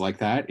use words like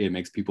that, it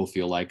makes people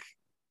feel like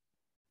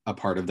a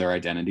part of their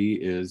identity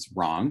is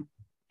wrong,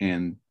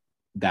 and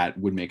that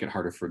would make it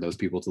harder for those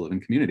people to live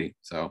in community.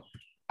 So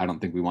I don't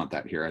think we want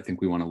that here. I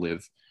think we want to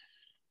live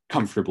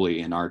comfortably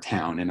in our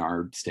town, in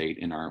our state,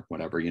 in our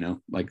whatever, you know,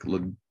 like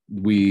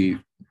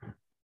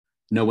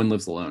no one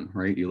lives alone,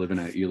 right? You live in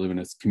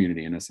a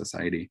community, in a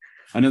society.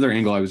 Another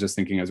angle I was just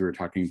thinking as we were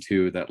talking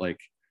too, that like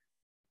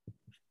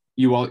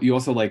you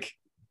also like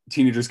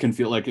teenagers can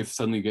feel like if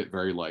suddenly you get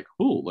very like,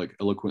 oh, like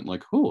eloquent,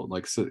 like, oh,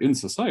 like so in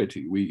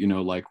society we, you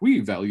know, like we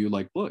value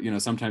like, well, you know,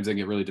 sometimes they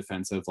get really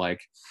defensive, like,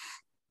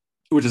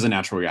 which is a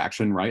natural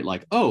reaction, right?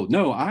 Like, oh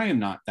no, I am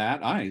not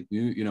that,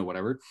 you know,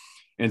 whatever.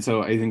 And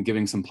so I think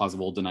giving some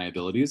plausible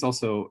deniability is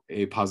also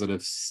a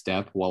positive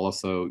step, while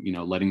also, you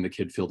know, letting the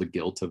kid feel the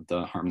guilt of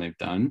the harm they've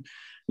done.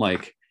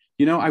 Like,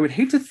 you know, I would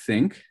hate to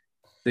think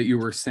that you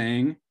were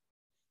saying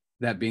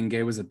that being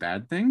gay was a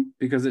bad thing,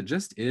 because it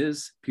just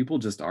is. People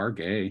just are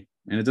gay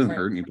and it doesn't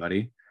hurt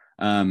anybody.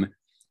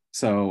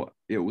 So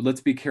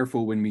let's be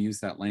careful when we use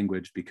that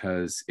language,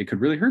 because it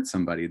could really hurt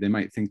somebody. They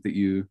might think that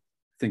you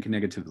think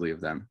negatively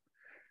of them.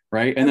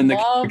 Right. And then the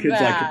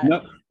kid's like,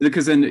 no,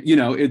 because then, you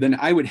know, then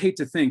I would hate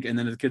to think. And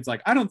then the kid's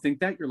like, I don't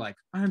think that. You're like,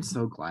 I'm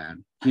so glad,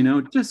 you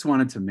know, just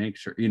wanted to make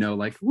sure, you know,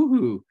 like,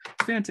 woohoo,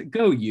 fantastic,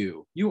 go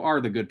you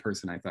are the good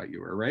person I thought you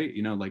were, right?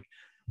 You know, like,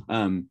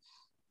 well,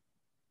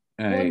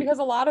 because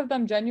a lot of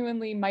them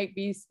genuinely might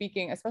be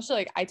speaking, especially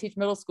like I teach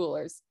middle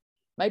schoolers,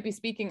 might be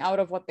speaking out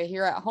of what they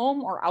hear at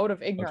home or out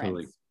of ignorance.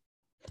 Totally.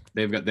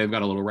 They've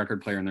got a little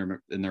record player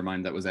in their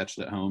mind that was etched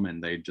at home,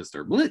 and they just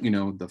are, you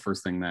know, the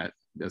first thing that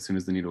as soon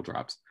as the needle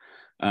drops.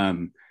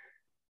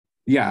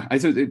 Yeah,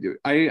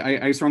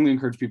 I strongly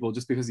encourage people,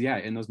 just because, yeah,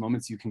 in those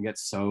moments you can get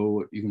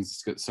so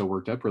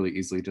worked up really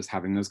easily. Just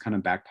having those kind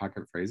of back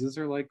pocket phrases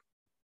are like,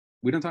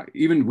 we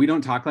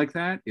don't talk like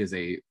that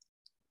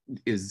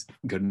is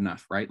good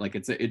enough, right? Like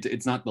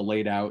it's not the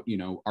laid out, you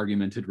know,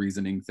 argumented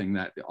reasoning thing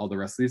that all the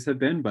rest of these have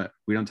been, but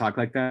we don't talk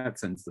like that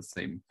sends the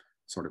same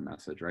sort of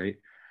message, right?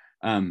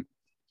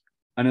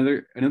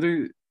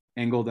 Another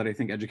angle that I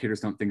think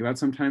educators don't think about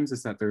sometimes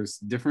is that there's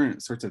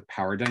different sorts of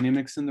power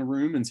dynamics in the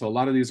room. And so a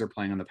lot of these are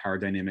playing on the power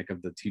dynamic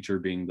of the teacher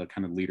being the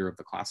kind of leader of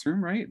the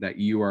classroom, right? That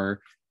you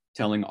are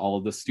telling all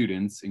of the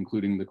students,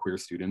 including the queer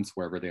students,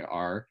 wherever they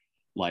are,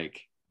 like,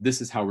 this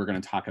is how we're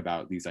going to talk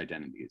about these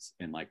identities.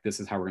 And like,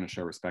 this is how we're going to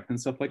show respect and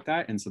stuff like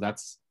that. And so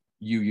that's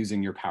you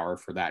using your power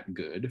for that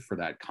good, for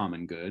that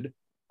common good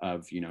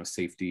of,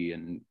 safety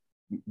and,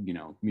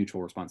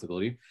 mutual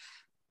responsibility.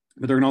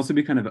 But there can also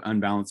be kind of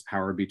unbalanced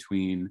power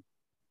between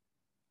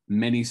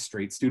many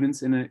straight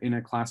students in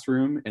a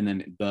classroom and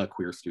then the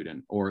queer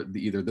student, or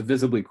either the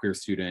visibly queer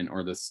student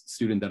or the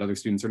student that other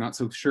students are not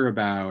so sure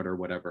about or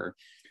whatever.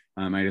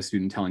 I had a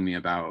student telling me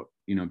about,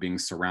 being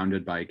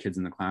surrounded by kids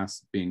in the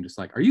class being just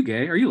like, are you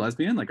gay? Are you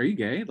lesbian? Like, are you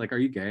gay? Like, are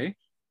you gay?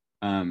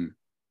 And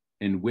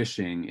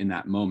wishing in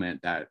that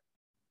moment that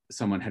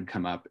someone had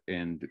come up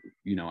and,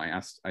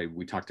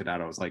 we talked it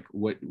out. I was like,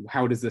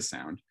 how does this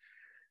sound?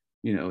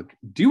 Do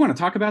you want to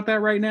talk about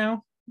that right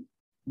now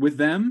with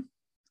them?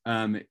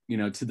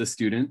 To the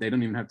student, they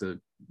don't even have to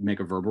make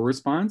a verbal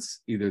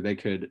response. Either they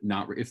could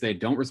not, if they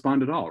don't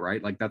respond at all,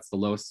 right? Like that's the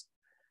lowest,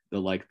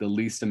 the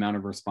least amount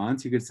of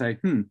response. You could say,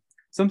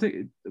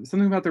 something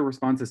about their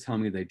response is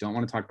telling me they don't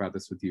want to talk about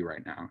this with you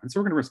right now. And so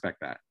we're going to respect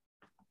that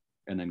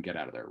and then get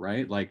out of there,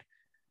 right? Like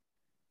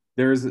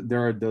there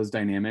are those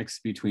dynamics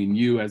between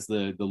you as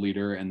the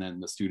leader and then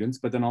the students,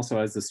 but then also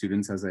as the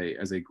students as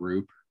a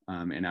group,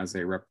 and as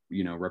a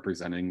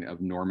representing of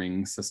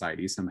norming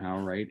society somehow,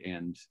 right?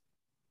 And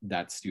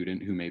that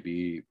student who may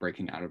be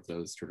breaking out of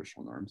those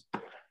traditional norms.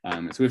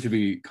 So we have to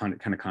be kind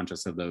of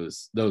conscious of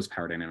those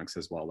power dynamics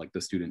as well, like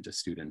the student to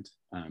student,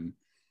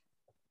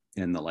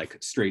 and the like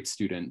straight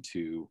student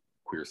to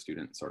queer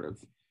student sort of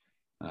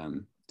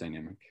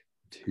dynamic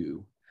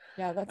too.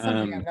 Yeah, that's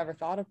something I've never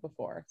thought of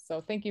before. So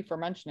thank you for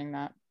mentioning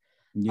that.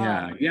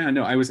 No,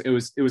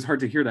 it was hard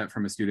to hear that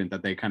from a student,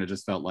 that they kind of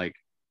just felt like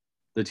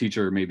the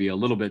teacher maybe a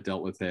little bit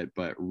dealt with it,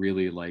 but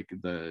really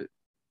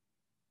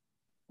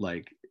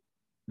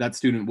that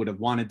student would have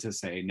wanted to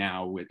say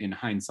now in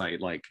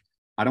hindsight, like,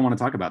 I don't want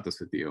to talk about this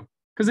with you,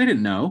 because they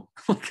didn't know.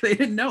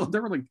 They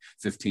were like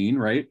 15,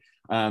 right?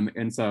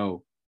 And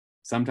so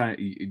sometimes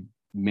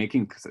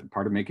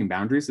part of making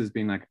boundaries is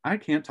being like, I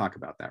can't talk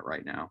about that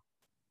right now.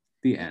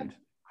 The end.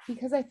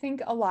 Because I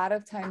think a lot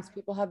of times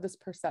people have this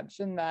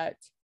perception that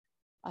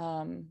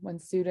when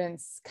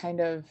students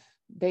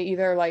they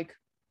either like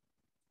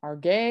are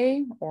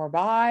gay or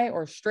bi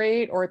or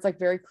straight, or it's like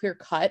very clear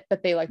cut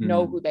that they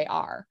know who they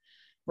are,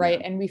 right?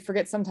 Yeah. And we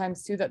forget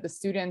sometimes too that the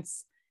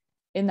students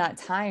in that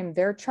time,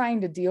 they're trying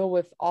to deal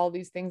with all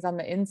these things on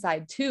the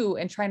inside too,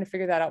 and trying to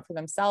figure that out for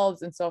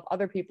themselves. And so if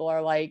other people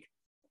are like,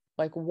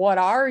 what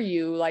are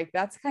you? Like,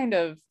 that's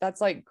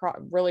like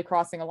really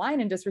crossing a line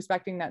and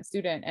disrespecting that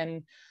student.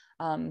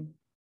 And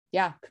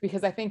yeah,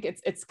 because I think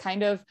it's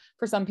kind of,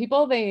 for some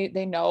people,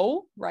 they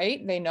know,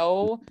 right? They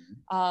know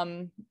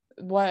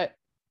what,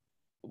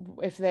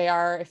 if they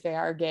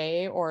are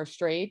gay or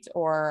straight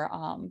or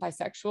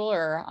bisexual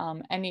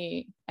or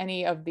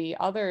any of the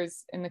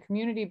others in the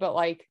community. But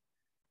like,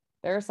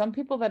 there are some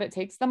people that it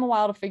takes them a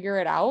while to figure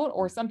it out,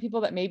 or some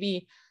people that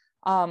maybe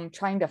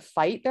trying to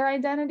fight their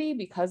identity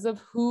because of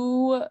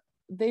who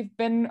they've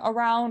been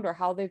around or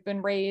how they've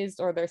been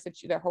raised, or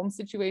their home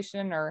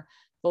situation or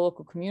the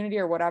local community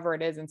or whatever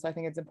it is. And so I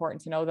think it's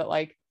important to know that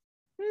like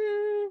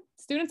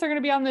students are going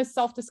to be on this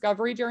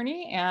self-discovery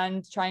journey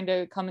and trying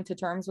to come into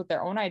terms with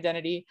their own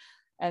identity.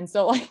 And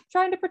so like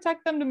trying to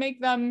protect them to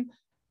make them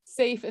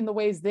safe in the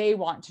ways they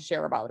want to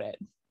share about it.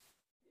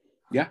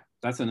 Yeah,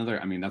 that's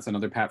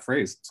another pat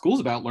phrase. School's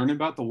about learning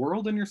about the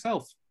world and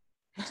yourself.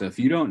 So if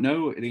you don't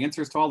know the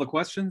answers to all the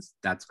questions,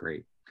 that's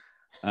great.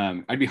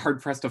 I'd be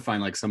hard pressed to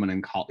find like someone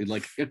in college,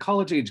 like a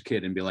college age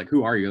kid, and be like,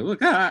 who are you?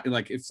 Look,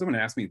 like if someone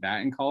asked me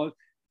that in college,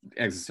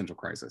 existential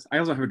crisis. I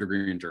also have a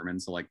degree in German,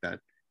 so like that,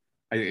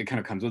 it kind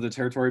of comes with the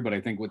territory. But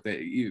I think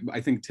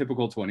I think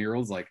typical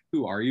 20-year-olds, like,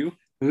 who are you?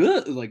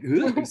 Like,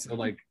 so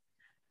like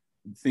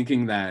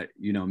thinking that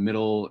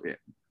middle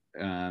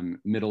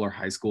or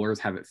high schoolers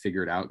have it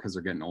figured out because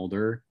they're getting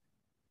older.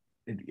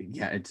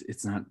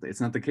 It's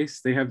not the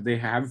case. They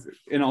have,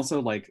 and also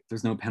like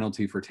there's no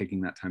penalty for taking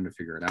that time to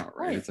figure it out,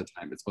 right? It's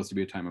supposed to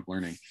be a time of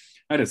learning.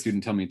 I had a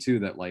student tell me too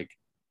that like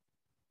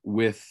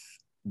with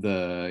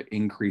the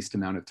increased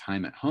amount of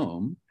time at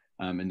home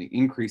and the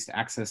increased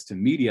access to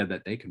media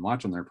that they can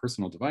watch on their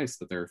personal device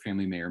that their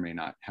family may or may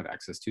not have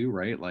access to,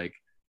 right? Like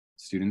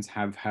students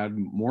have had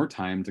more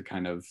time to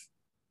kind of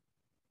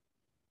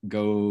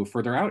go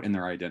further out in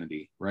their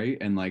identity, right?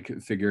 And like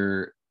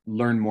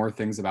learn more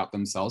things about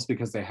themselves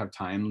because they have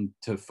time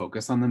to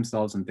focus on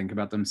themselves and think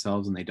about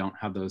themselves, and they don't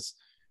have those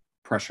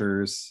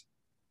pressures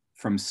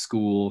from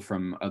school,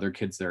 from other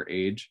kids their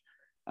age,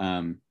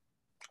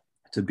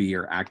 to be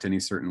or act any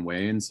certain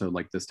way. And so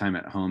like this time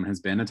at home has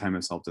been a time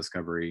of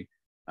self-discovery,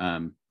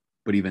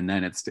 but even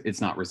then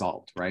it's not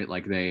resolved, right?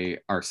 Like they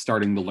are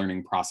starting the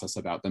learning process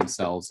about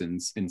themselves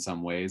in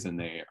some ways, and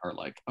they are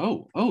like,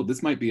 oh,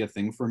 this might be a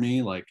thing for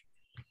me. Like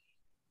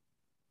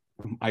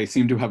I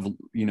seem to have,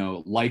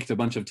 liked a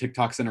bunch of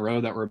TikToks in a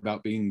row that were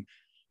about being,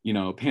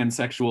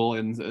 pansexual,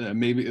 and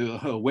maybe,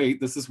 oh,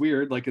 wait, this is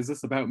weird. Like, is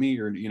this about me?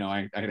 Or,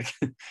 I had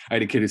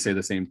a kid who say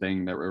the same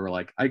thing, that we were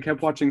like, I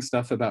kept watching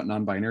stuff about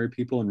non-binary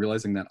people and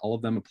realizing that all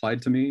of them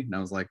applied to me. And I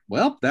was like,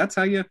 well, that's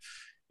how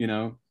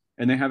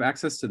and they have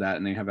access to that,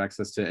 and they have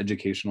access to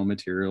educational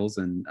materials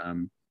and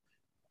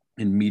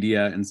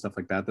media and stuff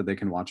like that they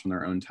can watch on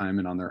their own time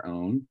and on their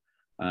own.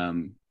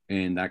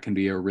 And that can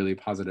be a really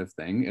positive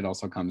thing. It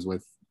also comes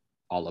with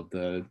all of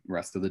the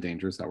rest of the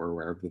dangers that we're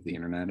aware of with the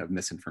internet, of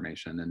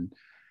misinformation and,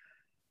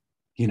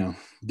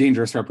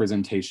 dangerous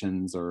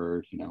representations,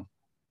 or,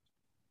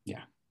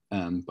 yeah.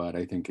 But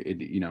I think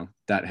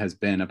that has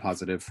been a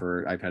positive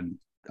I've had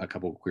a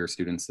couple queer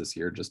students this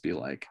year just be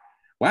like,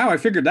 wow, I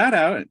figured that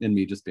out. And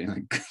me just being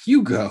like,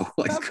 you go,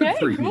 like, Okay, good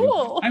for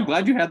cool. you. I'm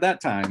glad you had that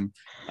time.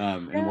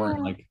 And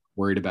weren't like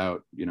worried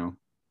about,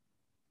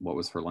 what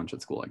was for lunch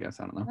at school, I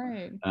guess. I don't know.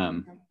 Right.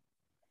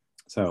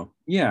 So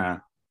yeah.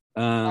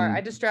 All right,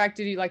 I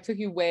distracted you, took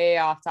you way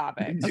off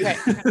topic. Okay,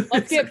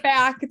 let's get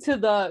back to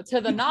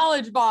the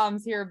knowledge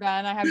bombs here,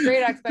 Ben. I have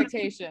great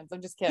expectations.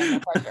 I'm just kidding, no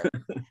pressure.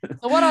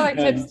 So what other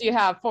tips do you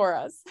have for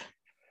us?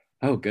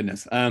 Oh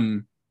goodness.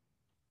 I'm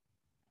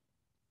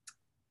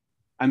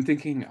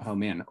thinking, oh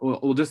man,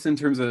 well, just in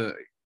terms of,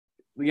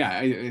 yeah,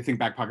 I think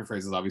back pocket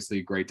phrase is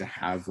obviously great to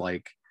have.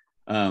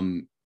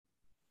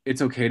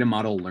 It's okay to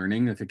model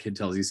learning. If a kid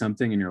tells you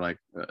something and you're like,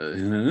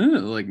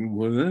 what?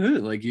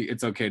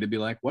 It's okay to be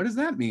like, what does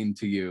that mean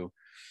to you?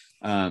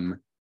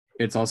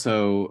 It's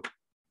also,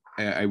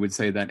 I would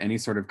say that any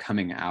sort of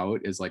coming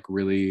out is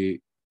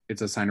really,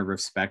 it's a sign of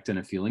respect and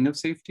a feeling of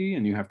safety,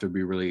 and you have to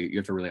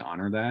really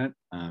honor that.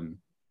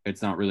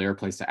 It's not really our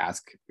place to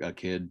ask a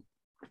kid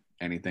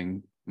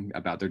anything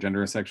about their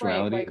gender or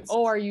sexuality. Right,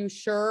 oh, are you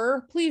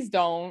sure? Please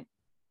don't.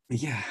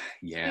 Yeah.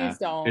 Please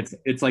don't.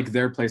 It's like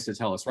their place to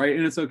tell us, right?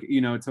 And it's okay,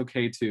 it's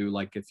okay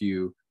to, if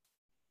you,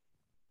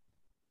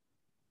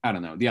 I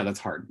don't know, yeah, that's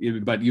hard,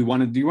 but do you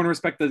want to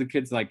respect that the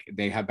kids,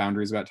 they have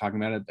boundaries about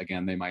talking about it.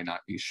 Again, they might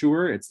not be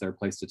sure. It's their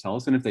place to tell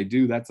us, and if they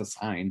do, that's a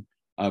sign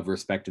of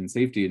respect and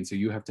safety. And so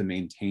you have to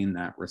maintain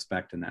that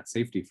respect and that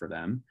safety for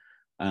them,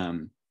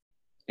 and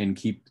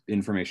keep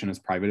information as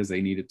private as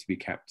they need it to be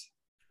kept.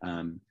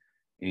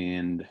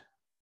 And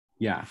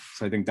yeah,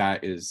 so I think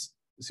that is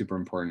super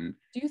important.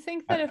 Do you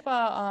think that if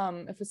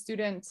a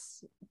student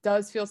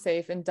does feel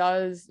safe and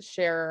does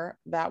share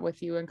that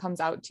with you and comes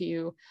out to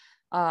you,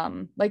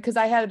 because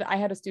I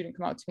had a student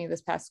come out to me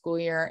this past school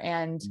year,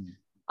 and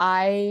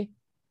I,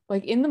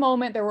 in the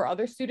moment there were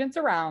other students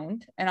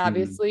around, and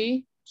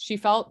obviously she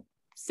felt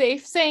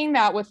safe saying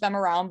that with them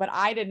around, but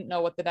I didn't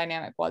know what the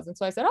dynamic was. And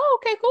so I said, oh,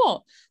 okay,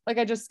 cool.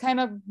 I just kind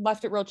of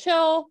left it real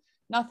chill,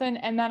 nothing.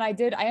 And then I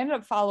ended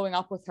up following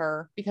up with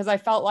her, because I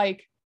felt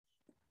like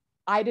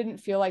I didn't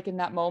feel like in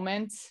that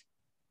moment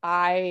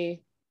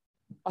I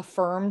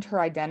affirmed her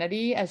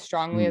identity as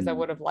strongly as I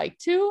would have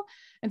liked to.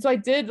 And so I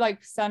did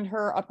send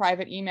her a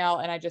private email,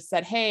 and I just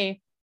said, hey,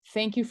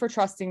 thank you for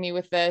trusting me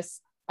with this.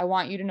 I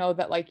want you to know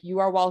that you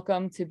are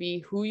welcome to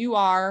be who you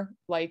are,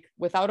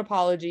 without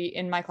apology,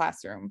 in my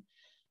classroom.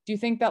 Do you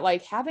think that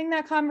having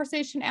that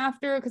conversation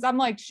after, because I'm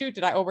like, shoot,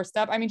 did I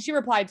overstep? I mean, she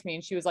replied to me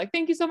and she was like,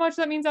 thank you so much.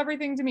 That means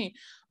everything to me.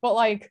 But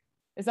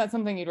is that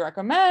something you'd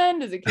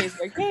recommend? Is it case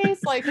by case?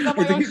 Because I'm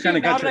like, oh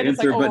shoot, now did I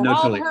just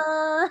overwhelm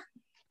her?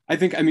 I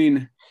think,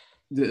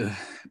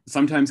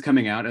 sometimes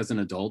coming out as an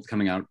adult,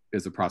 coming out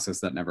is a process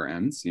that never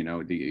ends.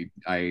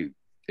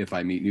 If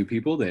I meet new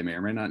people, they may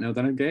or may not know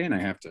that I'm gay, and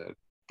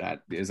that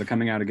is a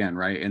coming out again,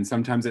 right? And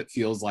sometimes it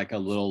feels like a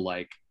little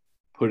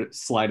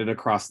slide it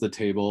across the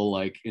table,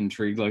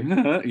 intrigued, I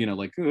don't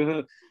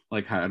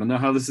know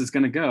how this is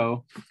gonna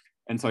go.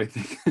 And so I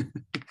think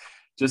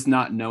just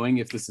not knowing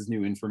if this is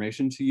new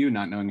information to you,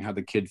 not knowing how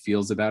the kid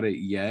feels about it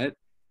yet,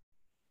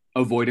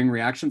 avoiding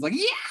reactions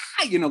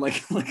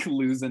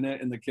losing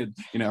it, and the kid,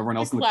 everyone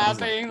else in the class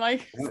clapping,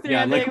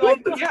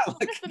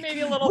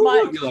 maybe a little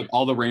much.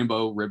 All the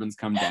rainbow ribbons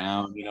come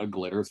down,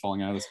 glitter is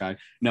falling out of the sky.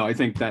 No, I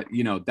think that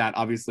that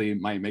obviously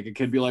might make a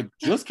kid be like,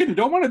 just kidding,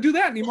 don't want to do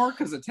that anymore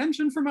because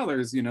attention from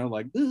others. It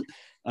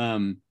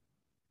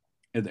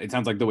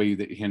sounds like the way you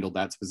handled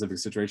that specific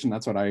situation,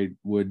 that's what I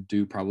would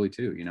do probably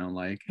too.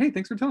 Hey,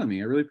 thanks for telling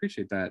me, I really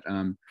appreciate that.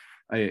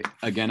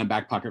 Again, a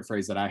back pocket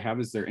phrase that I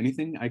have is, there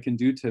anything I can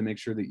do to make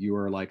sure that you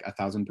are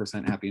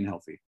 1,000% happy and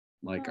healthy?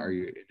 Are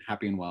you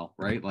happy and well,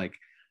 right?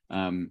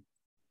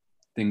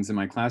 Things in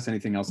my class,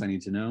 anything else I need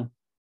to know,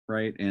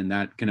 right? And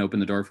that can open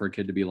the door for a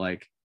kid to be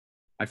like,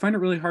 I find it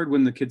really hard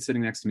when the kid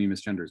sitting next to me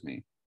misgenders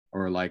me,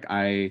 or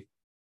I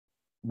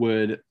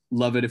would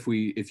love it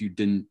if you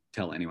didn't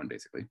tell anyone,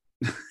 basically.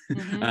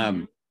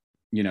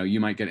 You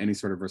might get any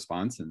sort of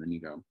response, and then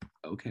you go,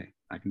 okay,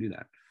 I can do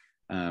that.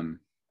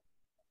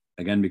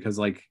 Again, because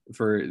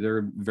there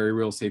are very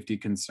real safety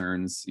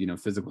concerns,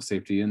 physical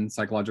safety and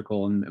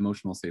psychological and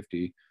emotional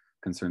safety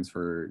concerns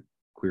for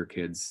queer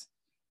kids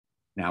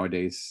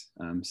nowadays,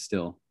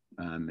 still.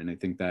 And I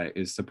think that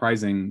is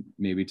surprising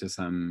maybe to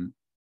some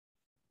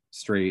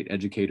straight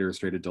educators,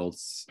 straight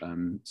adults,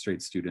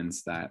 straight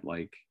students, that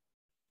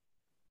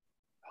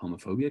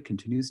homophobia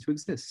continues to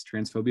exist,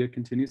 transphobia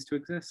continues to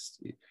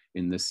exist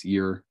in this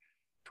year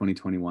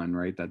 2021,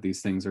 right? That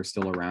these things are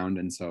still around.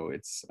 And so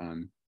it's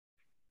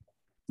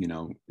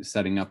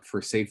setting up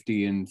for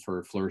safety and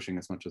for flourishing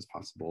as much as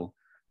possible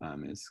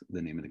is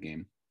the name of the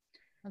game.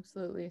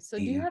 Absolutely. So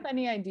do you have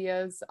any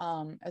ideas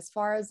as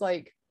far as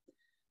like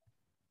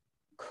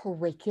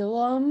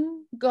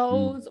curriculum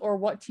goes, or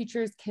what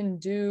teachers can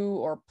do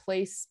or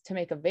place to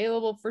make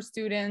available for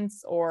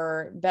students,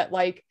 or that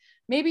like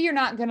maybe you're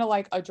not going to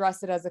like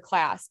address it as a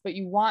class, but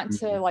you want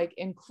to like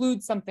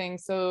include something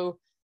so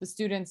the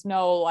students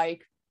know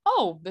like,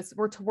 oh, this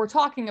we're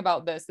talking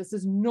about this. This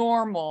is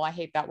normal. I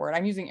hate that word.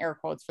 I'm using air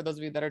quotes for those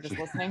of you that are just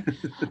listening.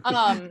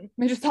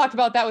 We just talked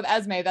about that with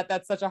Esme,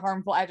 that's such a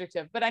harmful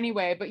adjective. But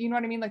anyway, but you know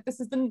what I mean? Like this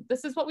is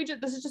what we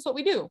this is just what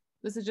we do.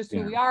 This is just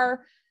who we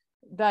are.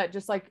 That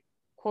just like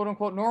quote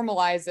unquote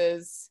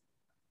normalizes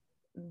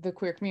the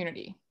queer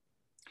community.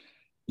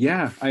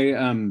 I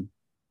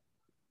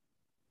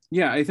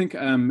think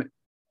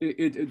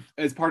it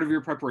as part of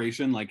your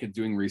preparation, like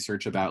doing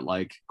research about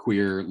like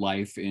queer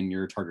life in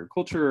your target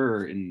culture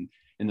or in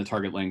the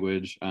target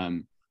language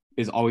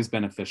is always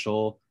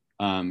beneficial.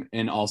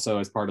 And also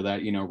as part of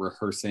that,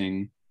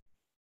 rehearsing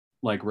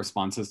like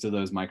responses to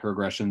those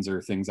microaggressions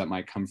or things that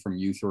might come from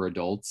youth or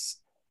adults,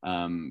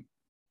 to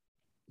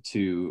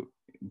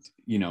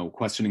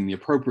questioning the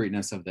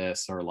appropriateness of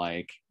this, or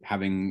like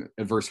having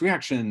adverse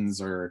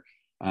reactions, or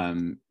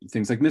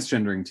things like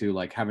misgendering too,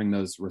 like having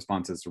those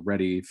responses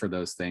ready for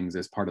those things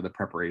is part of the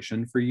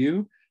preparation for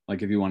you.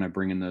 Like if you want to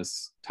bring in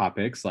those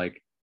topics,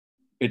 like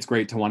it's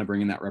great to want to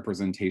bring in that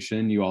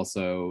representation.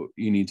 You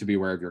need to be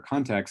aware of your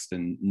context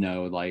and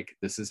know like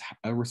this is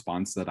a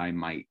response that I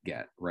might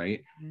get,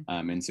 right?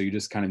 And so you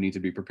just kind of need to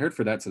be prepared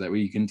for that, so that way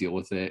you can deal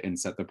with it and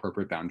set the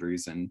appropriate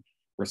boundaries and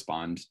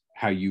respond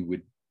how you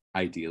would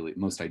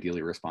most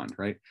ideally respond,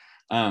 right?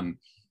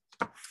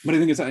 But I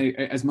think it's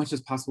as much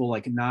as possible,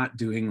 like not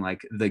doing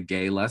like the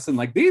gay lesson,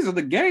 like these are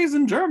the gays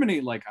in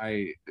Germany. Like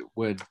I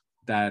would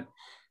that.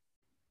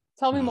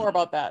 Tell me more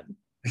about that.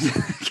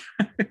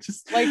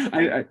 Just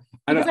like,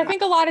 because I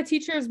think a lot of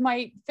teachers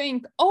might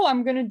think, oh,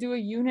 I'm going to do a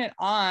unit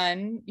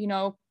on,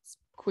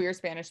 queer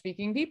Spanish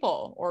speaking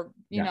people, or,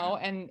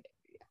 and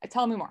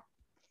tell me more.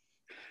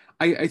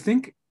 I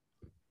think,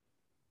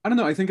 I don't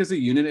know. I think as a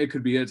unit, it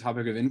could be a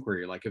topic of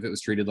inquiry. Like if it was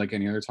treated like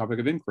any other topic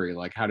of inquiry,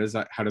 like how does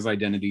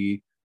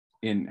identity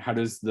how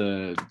does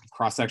the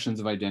cross sections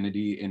of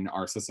identity in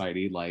our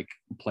society like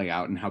play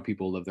out, and how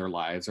people live their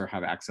lives or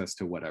have access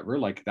to whatever,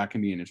 like that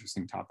can be an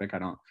interesting topic.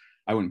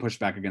 I wouldn't push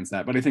back against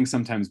that, but I think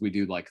sometimes we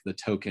do like the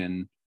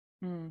token,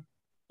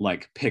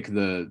 like pick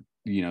the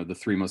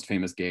three most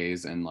famous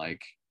gays and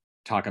like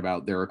talk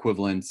about their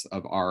equivalents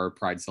of our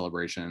pride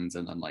celebrations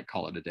and then like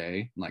call it a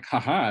day. Like,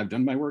 haha, I've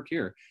done my work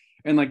here.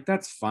 And like,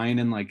 that's fine.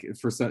 And like,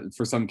 for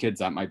some kids,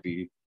 that might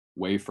be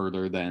way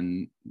further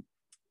than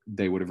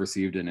they would have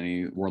received in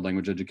any world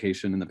language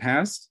education in the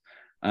past.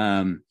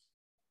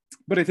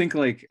 But I think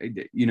like,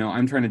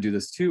 I'm trying to do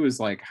this too, is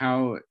like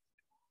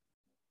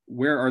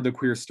where are the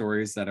queer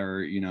stories that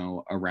are,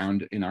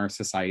 around in our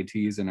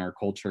societies and our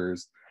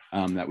cultures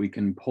that we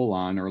can pull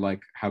on, or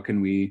like, how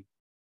can we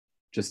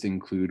just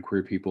include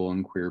queer people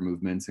and queer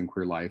movements and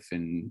queer life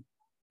in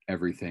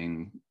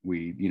everything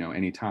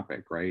any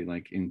topic, right?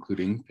 Like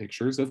including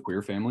pictures of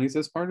queer families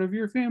as part of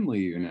your family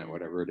unit,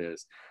 whatever it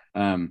is.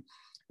 And,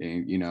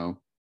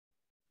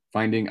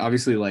 finding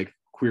obviously like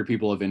queer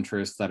people of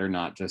interest that are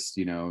not just,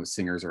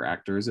 singers or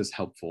actors is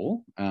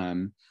helpful.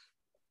 I'm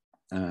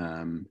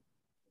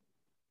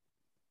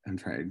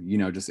trying,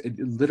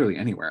 literally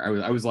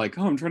anywhere. I was like,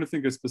 oh, I'm trying to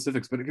think of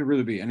specifics, but it could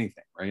really be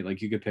anything, right?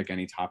 Like you could pick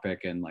any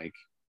topic and like,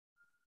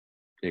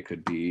 it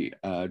could be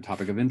a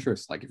topic of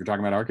interest. Like if you're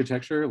talking about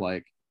architecture,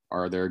 like,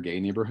 are there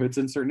gay neighborhoods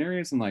in certain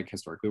areas? And like,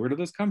 historically, where did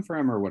those come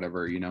from or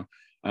whatever,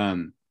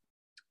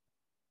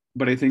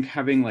 but I think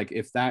having like,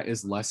 if that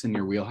is less in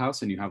your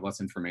wheelhouse and you have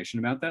less information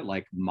about that,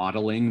 like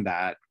modeling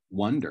that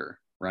wonder,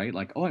 right?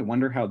 Like, oh, I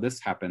wonder how this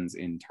happens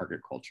in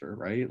target culture,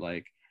 right?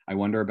 Like, I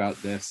wonder about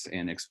this,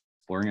 and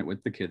exploring it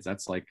with the kids.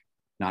 That's like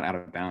not out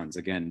of bounds.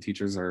 Again,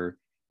 teachers are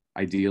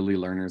ideally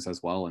learners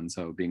as well. And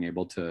so being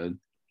able to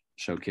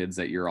show kids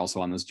that you're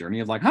also on this journey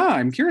of like,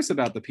 I'm curious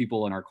about the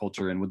people in our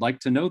culture and would like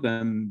to know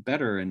them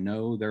better and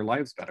know their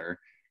lives better.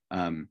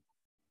 I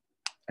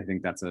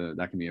think that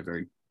can be a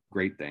very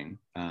great thing.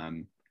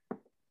 And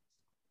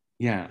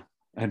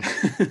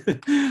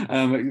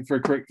for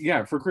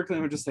curriculum,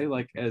 I would just say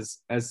like as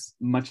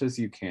much as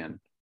you can,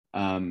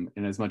 and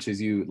as much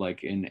as you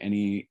like in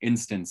any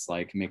instance,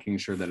 like making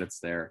sure that it's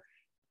there.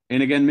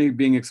 And again, maybe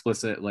being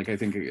explicit, like I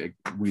think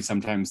we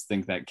sometimes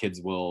think that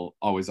kids will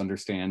always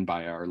understand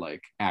by our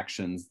like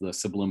actions, the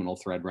subliminal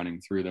thread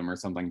running through them or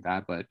something like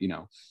that. But,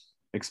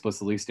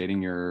 explicitly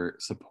stating your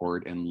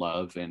support and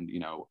love and,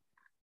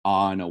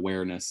 awe and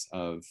awareness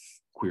of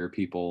queer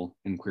people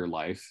and queer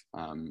life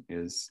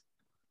is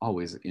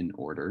always in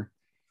order.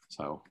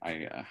 So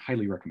I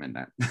highly recommend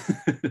that.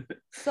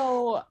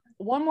 So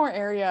one more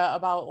area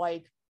about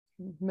like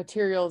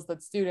materials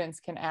that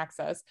students can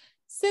access.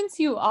 since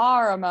you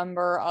are a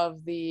member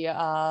of the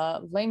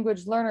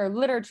Language Learner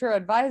Literature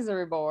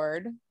Advisory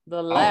Board, the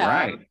All LAB,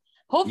 right.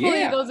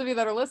 hopefully Yeah. those of you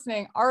that are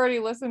listening already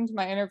listened to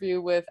my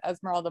interview with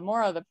Esmeralda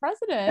Mora, the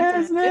president. If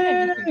you Esme!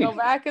 didn't, you can go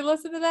back and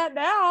listen to that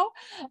now.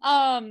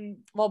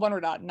 Well, when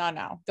we're done, not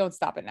now. Don't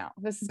stop it now.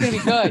 This is going to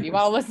be good. You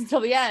want to listen till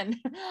the end.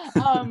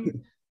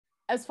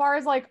 As far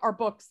as like our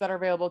books that are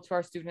available to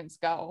our students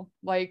go,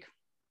 like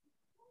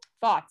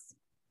thoughts?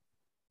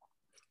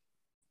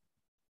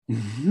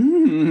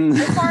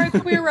 As far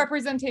as queer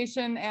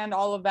representation and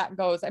all of that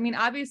goes, I mean,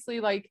 obviously,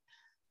 like,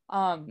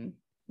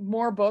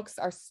 more books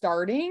are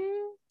starting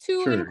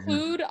to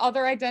include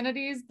other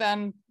identities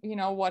than, you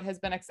know, what has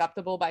been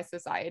acceptable by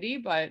society.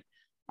 But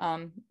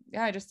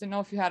yeah, I just didn't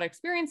know if you had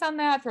experience on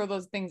that. Throw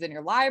those things in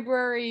your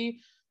library,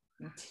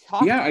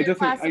 talk to your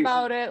class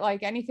about it,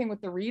 like anything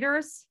with the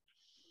readers.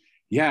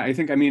 Yeah, I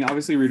think, I mean,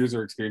 obviously readers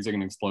are experiencing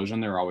an explosion.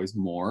 There are always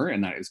more,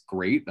 and that is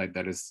great. Like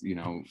that is, you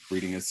know,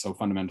 reading is so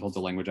fundamental to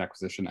language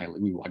acquisition.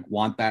 We like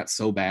want that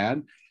so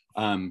bad.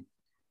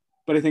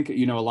 But I think,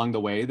 you know, along the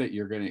way that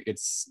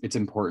it's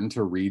important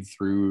to read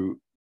through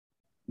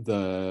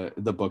the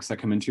books that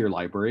come into your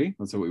library.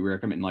 That's what we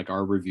recommend. Like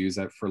our reviews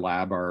for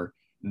Lab are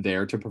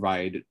there to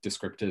provide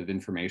descriptive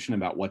information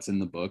about what's in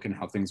the book and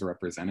how things are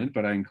represented.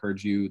 But I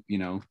encourage you, you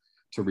know,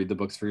 to read the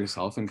books for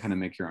yourself and kind of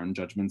make your own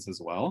judgments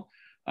as well.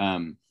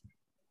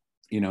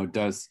 You know,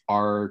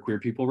 are queer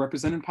people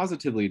represented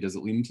positively? Does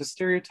it lead into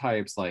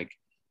stereotypes? Like,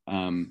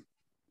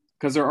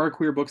 because there are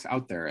queer books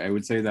out there. I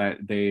would say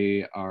that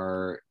they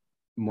are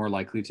more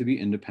likely to be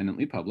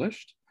independently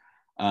published,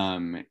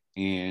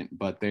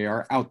 but they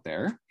are out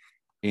there,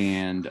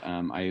 and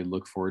I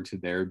look forward to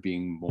there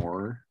being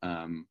more.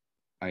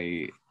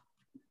 I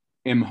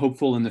am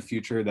hopeful in the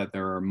future that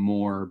there are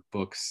more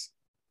books,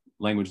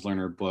 language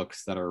learner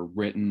books, that are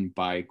written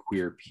by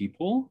queer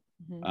people.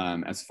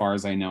 As far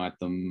as I know at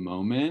the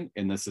moment,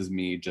 and this is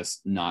me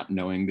just not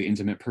knowing the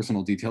intimate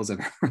personal details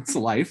of everyone's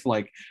life.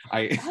 Like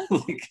like,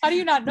 how do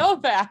you not know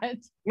that?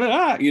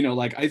 You know,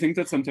 like I think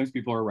that sometimes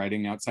people are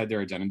writing outside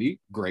their identity.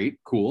 Great,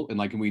 cool, and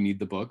like we need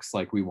the books.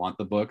 Like we want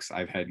the books.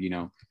 I've had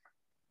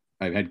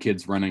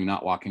kids running,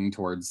 not walking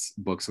towards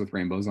books with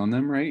rainbows on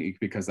them, right?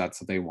 Because that's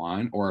what they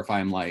want. Or if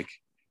I'm like,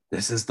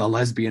 this is the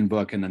lesbian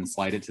book, and then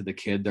slide it to the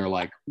kid, they're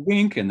like,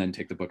 wink, and then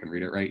take the book and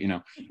read it, right? You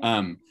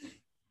know.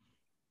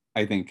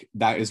 I think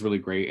that is really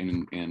great,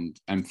 and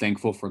I'm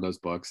thankful for those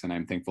books, and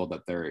I'm thankful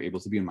that they're able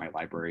to be in my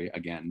library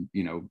again.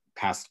 You know,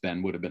 past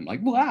Ben would have been like,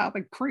 wow,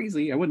 like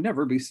crazy. I would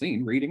never be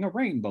seen reading a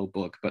rainbow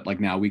book, but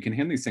like now we can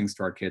hand these things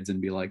to our kids and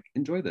be like,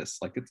 enjoy this.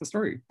 Like it's a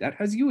story that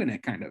has you in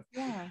it, kind of.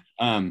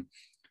 Yeah.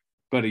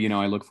 But you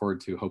know, I look forward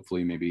to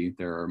hopefully maybe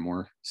there are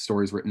more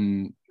stories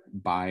written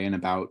by and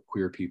about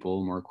queer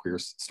people, more queer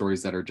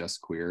stories that are just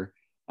queer.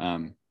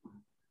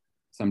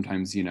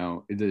 Sometimes, you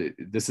know,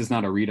 this is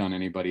not a read on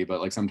anybody, but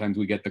like sometimes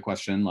we get the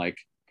question like,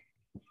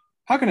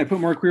 how can I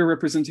put more queer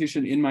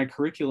representation in my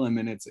curriculum?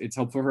 And it's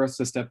helpful for us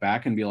to step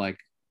back and be like,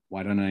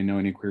 why don't I know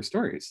any queer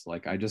stories?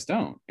 Like I just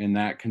don't. And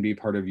that can be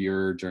part of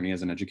your journey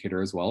as an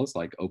educator as well, as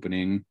like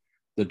opening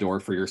the door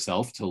for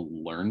yourself to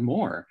learn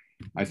more.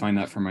 I find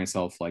that for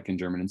myself, like in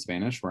German and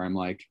Spanish, where I'm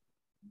like,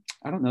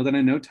 I don't know that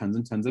I know tons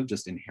and tons of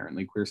just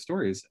inherently queer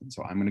stories. And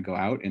so I'm going to go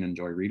out and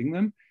enjoy reading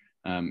them,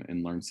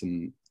 and learn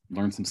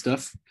some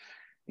stuff,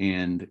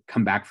 and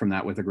come back from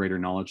that with a greater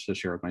knowledge to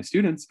share with my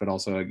students, but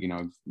also, you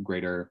know,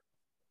 greater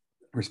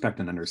respect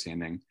and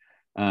understanding.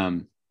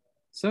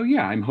 So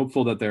yeah, I'm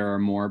hopeful that there are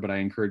more, but I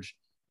encourage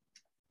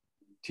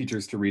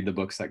teachers to read the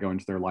books that go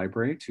into their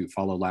library, to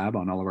follow Lab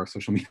on all of our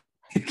social media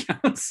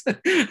accounts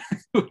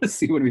to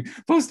see when we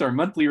post our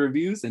monthly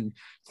reviews in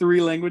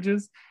 3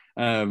 languages.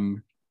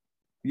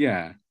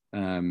 Yeah,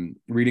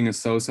 reading is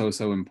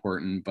so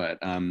important, but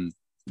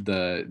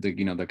the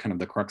you know, the kind of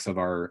the crux of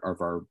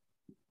our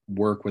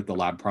work with the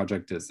Lab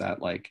project is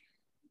that like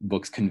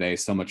books convey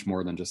so much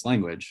more than just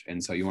language,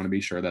 and so you want to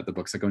be sure that the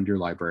books that go into your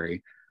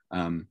library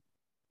are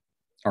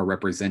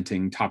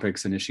representing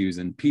topics and issues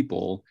and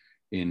people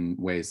in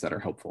ways that are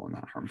helpful and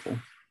not harmful.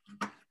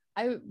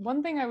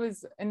 One thing I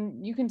was,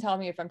 and you can tell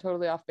me if I'm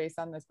totally off base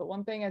on this, but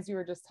one thing as you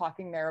were just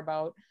talking there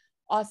about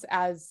us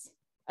as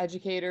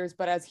educators,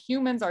 but as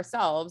humans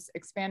ourselves,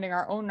 expanding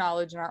our own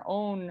knowledge and our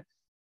own,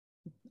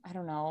 I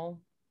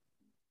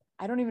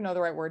don't even know the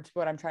right word to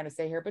what I'm trying to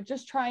say here, but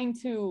just trying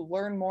to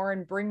learn more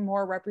and bring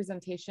more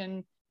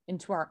representation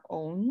into our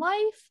own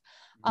life.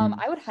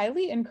 I would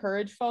highly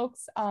encourage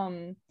folks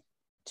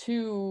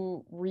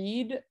to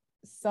read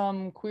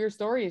some queer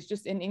stories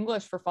just in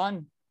English for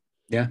fun.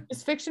 Yeah.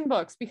 Just fiction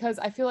books, because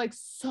I feel like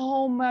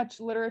so much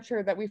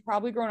literature that we've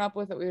probably grown up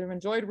with, that we would have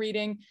enjoyed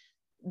reading,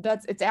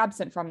 it's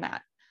absent from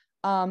that.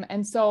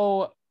 And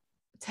so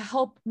to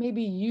help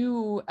maybe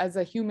you as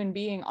a human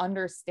being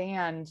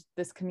understand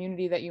this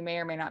community that you may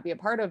or may not be a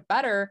part of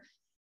better,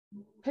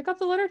 pick up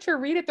the literature,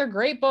 read it. They're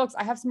great books.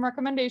 I have some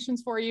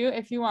recommendations for you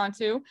if you want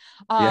to.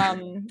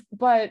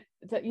 But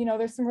you know,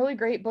 there's some really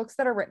great books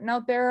that are written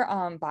out there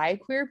by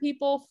queer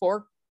people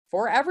for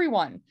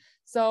everyone.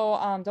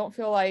 So don't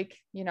feel like,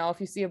 you know,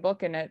 if you see a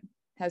book and it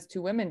has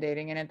two women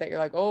dating in it that you're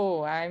like,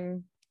 oh,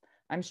 I'm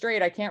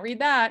straight, I can't read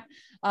that.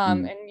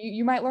 And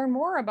you might learn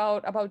more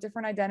about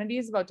different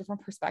identities, about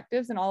different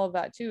perspectives and all of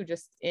that too,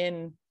 just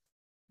in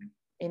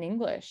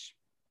English.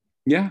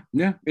 Yeah,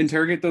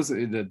 interrogate those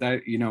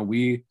that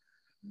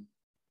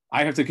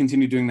I have to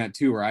continue doing that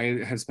too, where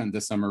I have spent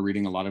this summer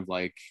reading a lot of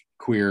like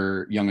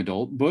queer young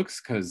adult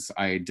books because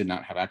I did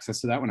not have access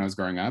to that when I was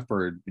growing up,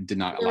 or did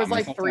not There allow was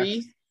like myself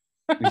 3.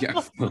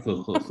 Yeah.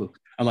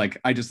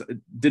 I just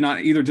did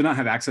not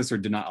have access or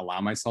did not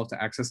allow myself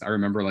to access. I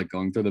remember like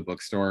going through the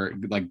bookstore,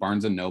 like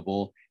Barnes and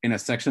Noble, in a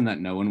section that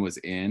no one was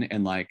in,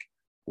 and like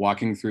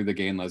walking through the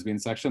gay and lesbian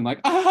section,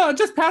 like,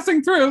 just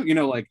passing through,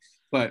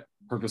 but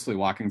purposely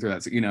walking through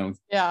that,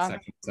 Yeah.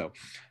 section. So,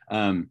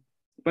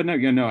 but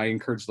no, I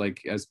encourage,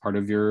 like, as part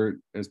of your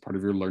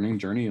learning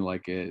journey,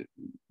 like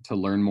to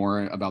learn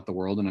more about the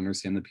world and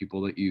understand the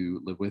people that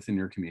you live with in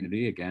your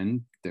community.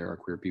 Again, there are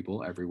queer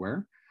people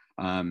everywhere.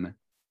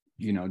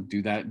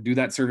 Do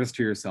that service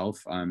to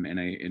yourself, and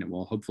it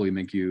will hopefully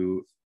make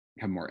you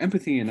have more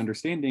empathy and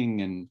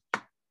understanding, and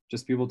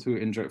just be able to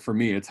enjoy. For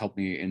me, it's helped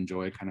me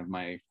enjoy kind of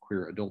my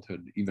queer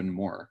adulthood even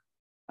more,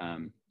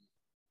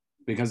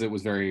 because it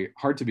was very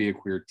hard to be a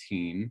queer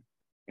teen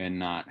and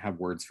not have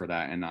words for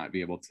that and not be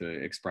able to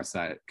express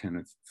that kind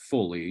of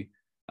fully,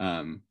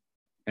 and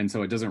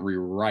so it doesn't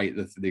rewrite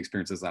the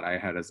experiences that I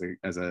had as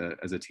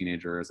a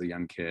teenager, as a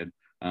young kid,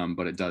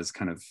 but it does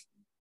kind of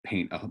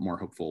paint a more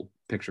hopeful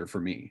picture for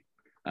me,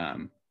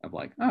 of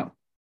like, oh,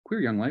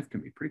 queer young life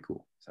can be pretty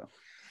cool. So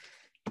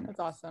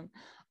that's awesome.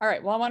 All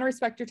right, well, I want to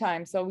respect your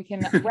time so we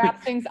can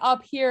wrap things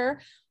up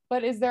here,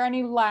 but is there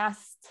any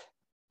last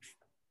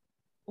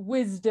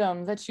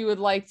wisdom that you would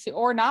like to,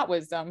 or not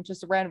wisdom,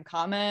 just a random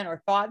comment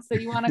or thoughts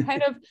that you want to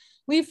kind of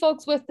leave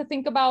folks with to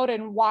think about,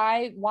 and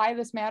why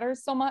this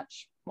matters so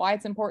much, why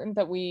it's important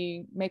that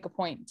we make a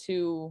point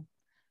to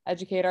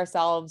educate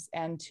ourselves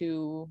and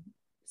to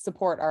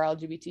support our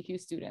LGBTQ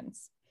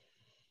students?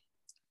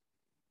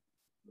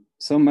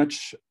 So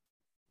much.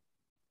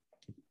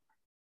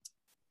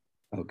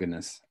 Oh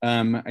goodness.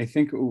 I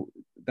think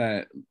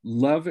that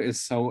love is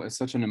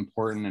such an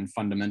important and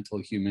fundamental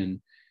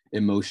human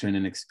emotion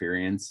and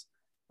experience,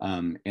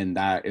 and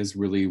that is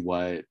really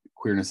what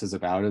queerness is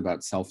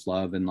about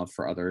self-love and love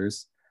for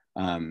others.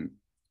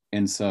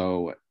 And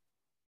so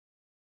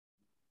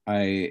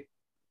if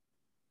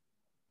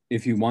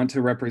you want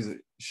to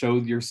show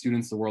your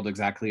students the world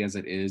exactly as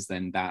it is,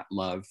 then that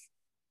love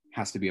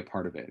has to be a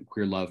part of it.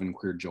 Queer love and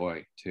queer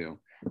joy too.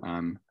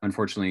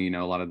 Unfortunately,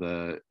 a lot of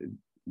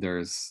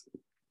there's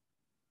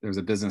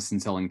a business in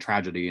selling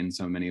tragedy, and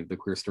so many of the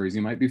queer stories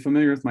you might be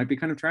familiar with might be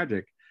kind of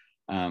tragic.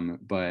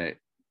 But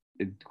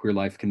queer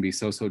life can be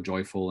so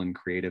joyful and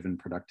creative and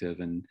productive,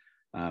 and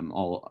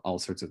all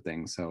sorts of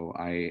things. So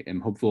I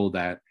am hopeful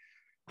that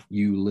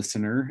you,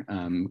 listener,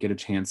 get a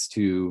chance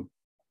to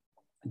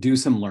do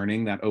some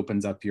learning that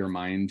opens up your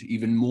mind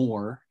even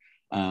more,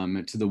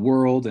 to the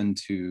world and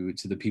to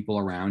the people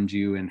around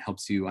you, and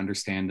helps you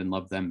understand and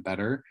love them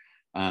better,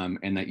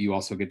 and that you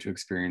also get to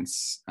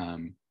experience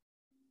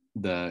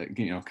the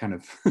kind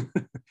of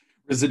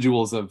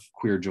residuals of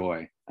queer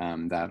joy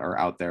that are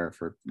out there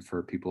for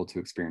people to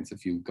experience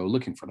if you go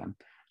looking for them.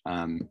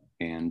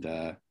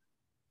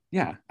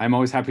 Yeah, I'm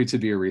always happy to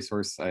be a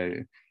resource.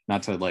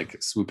 Not to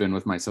like swoop in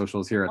with my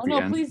socials here at the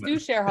end. Please do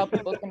share how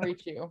people can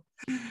reach you.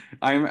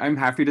 I'm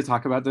happy to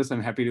talk about this.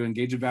 I'm happy to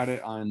engage about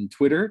it on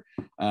Twitter.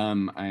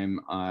 I'm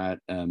at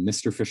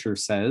Mr. Fisher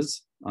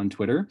Says on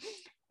Twitter.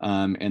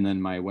 And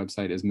then my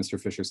website is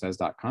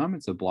mrfishersays.com.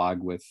 It's a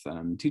blog with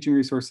teaching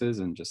resources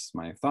and just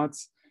my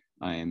thoughts.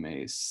 I am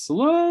a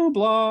slow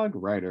blog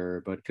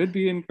writer, but could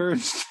be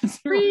encouraged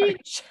to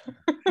write.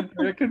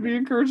 I could be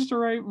encouraged to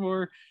write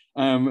more.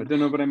 Don't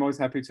know, but I'm always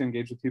happy to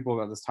engage with people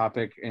about this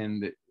topic.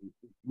 And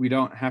we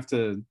don't have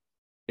to,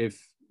 if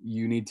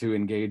you need to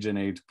engage in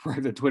a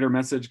private Twitter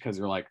message because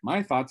you're like,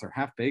 my thoughts are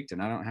half baked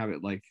and I don't have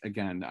it. Like,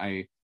 again,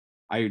 I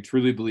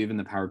truly believe in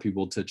the power of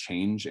people to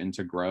change and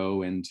to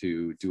grow and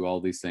to do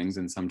all these things.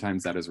 And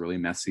sometimes that is really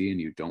messy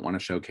and you don't want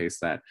to showcase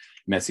that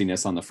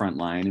messiness on the front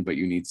line, but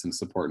you need some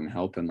support and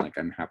help. And like,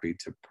 I'm happy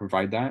to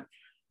provide that.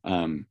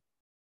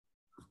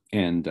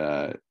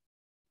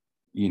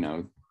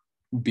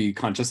 Be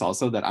conscious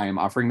also that I am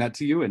offering that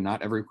to you, and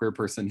not every queer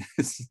person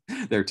is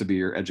there to be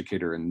your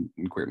educator in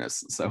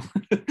queerness.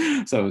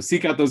 So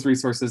seek out those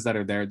resources that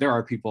are there. There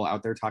are people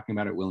out there talking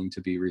about it, willing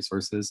to be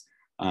resources.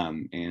 I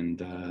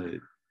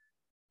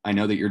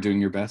know that you're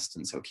doing your best,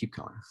 and so keep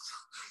going.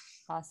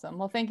 Awesome.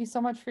 Well, thank you so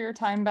much for your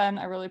time, Ben.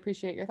 I really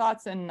appreciate your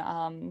thoughts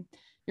and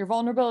your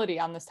vulnerability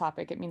on this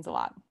topic. It means a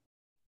lot.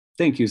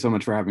 Thank you so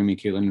much for having me,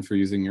 Kaitlin, and for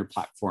using your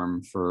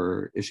platform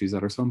for issues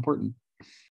that are so important.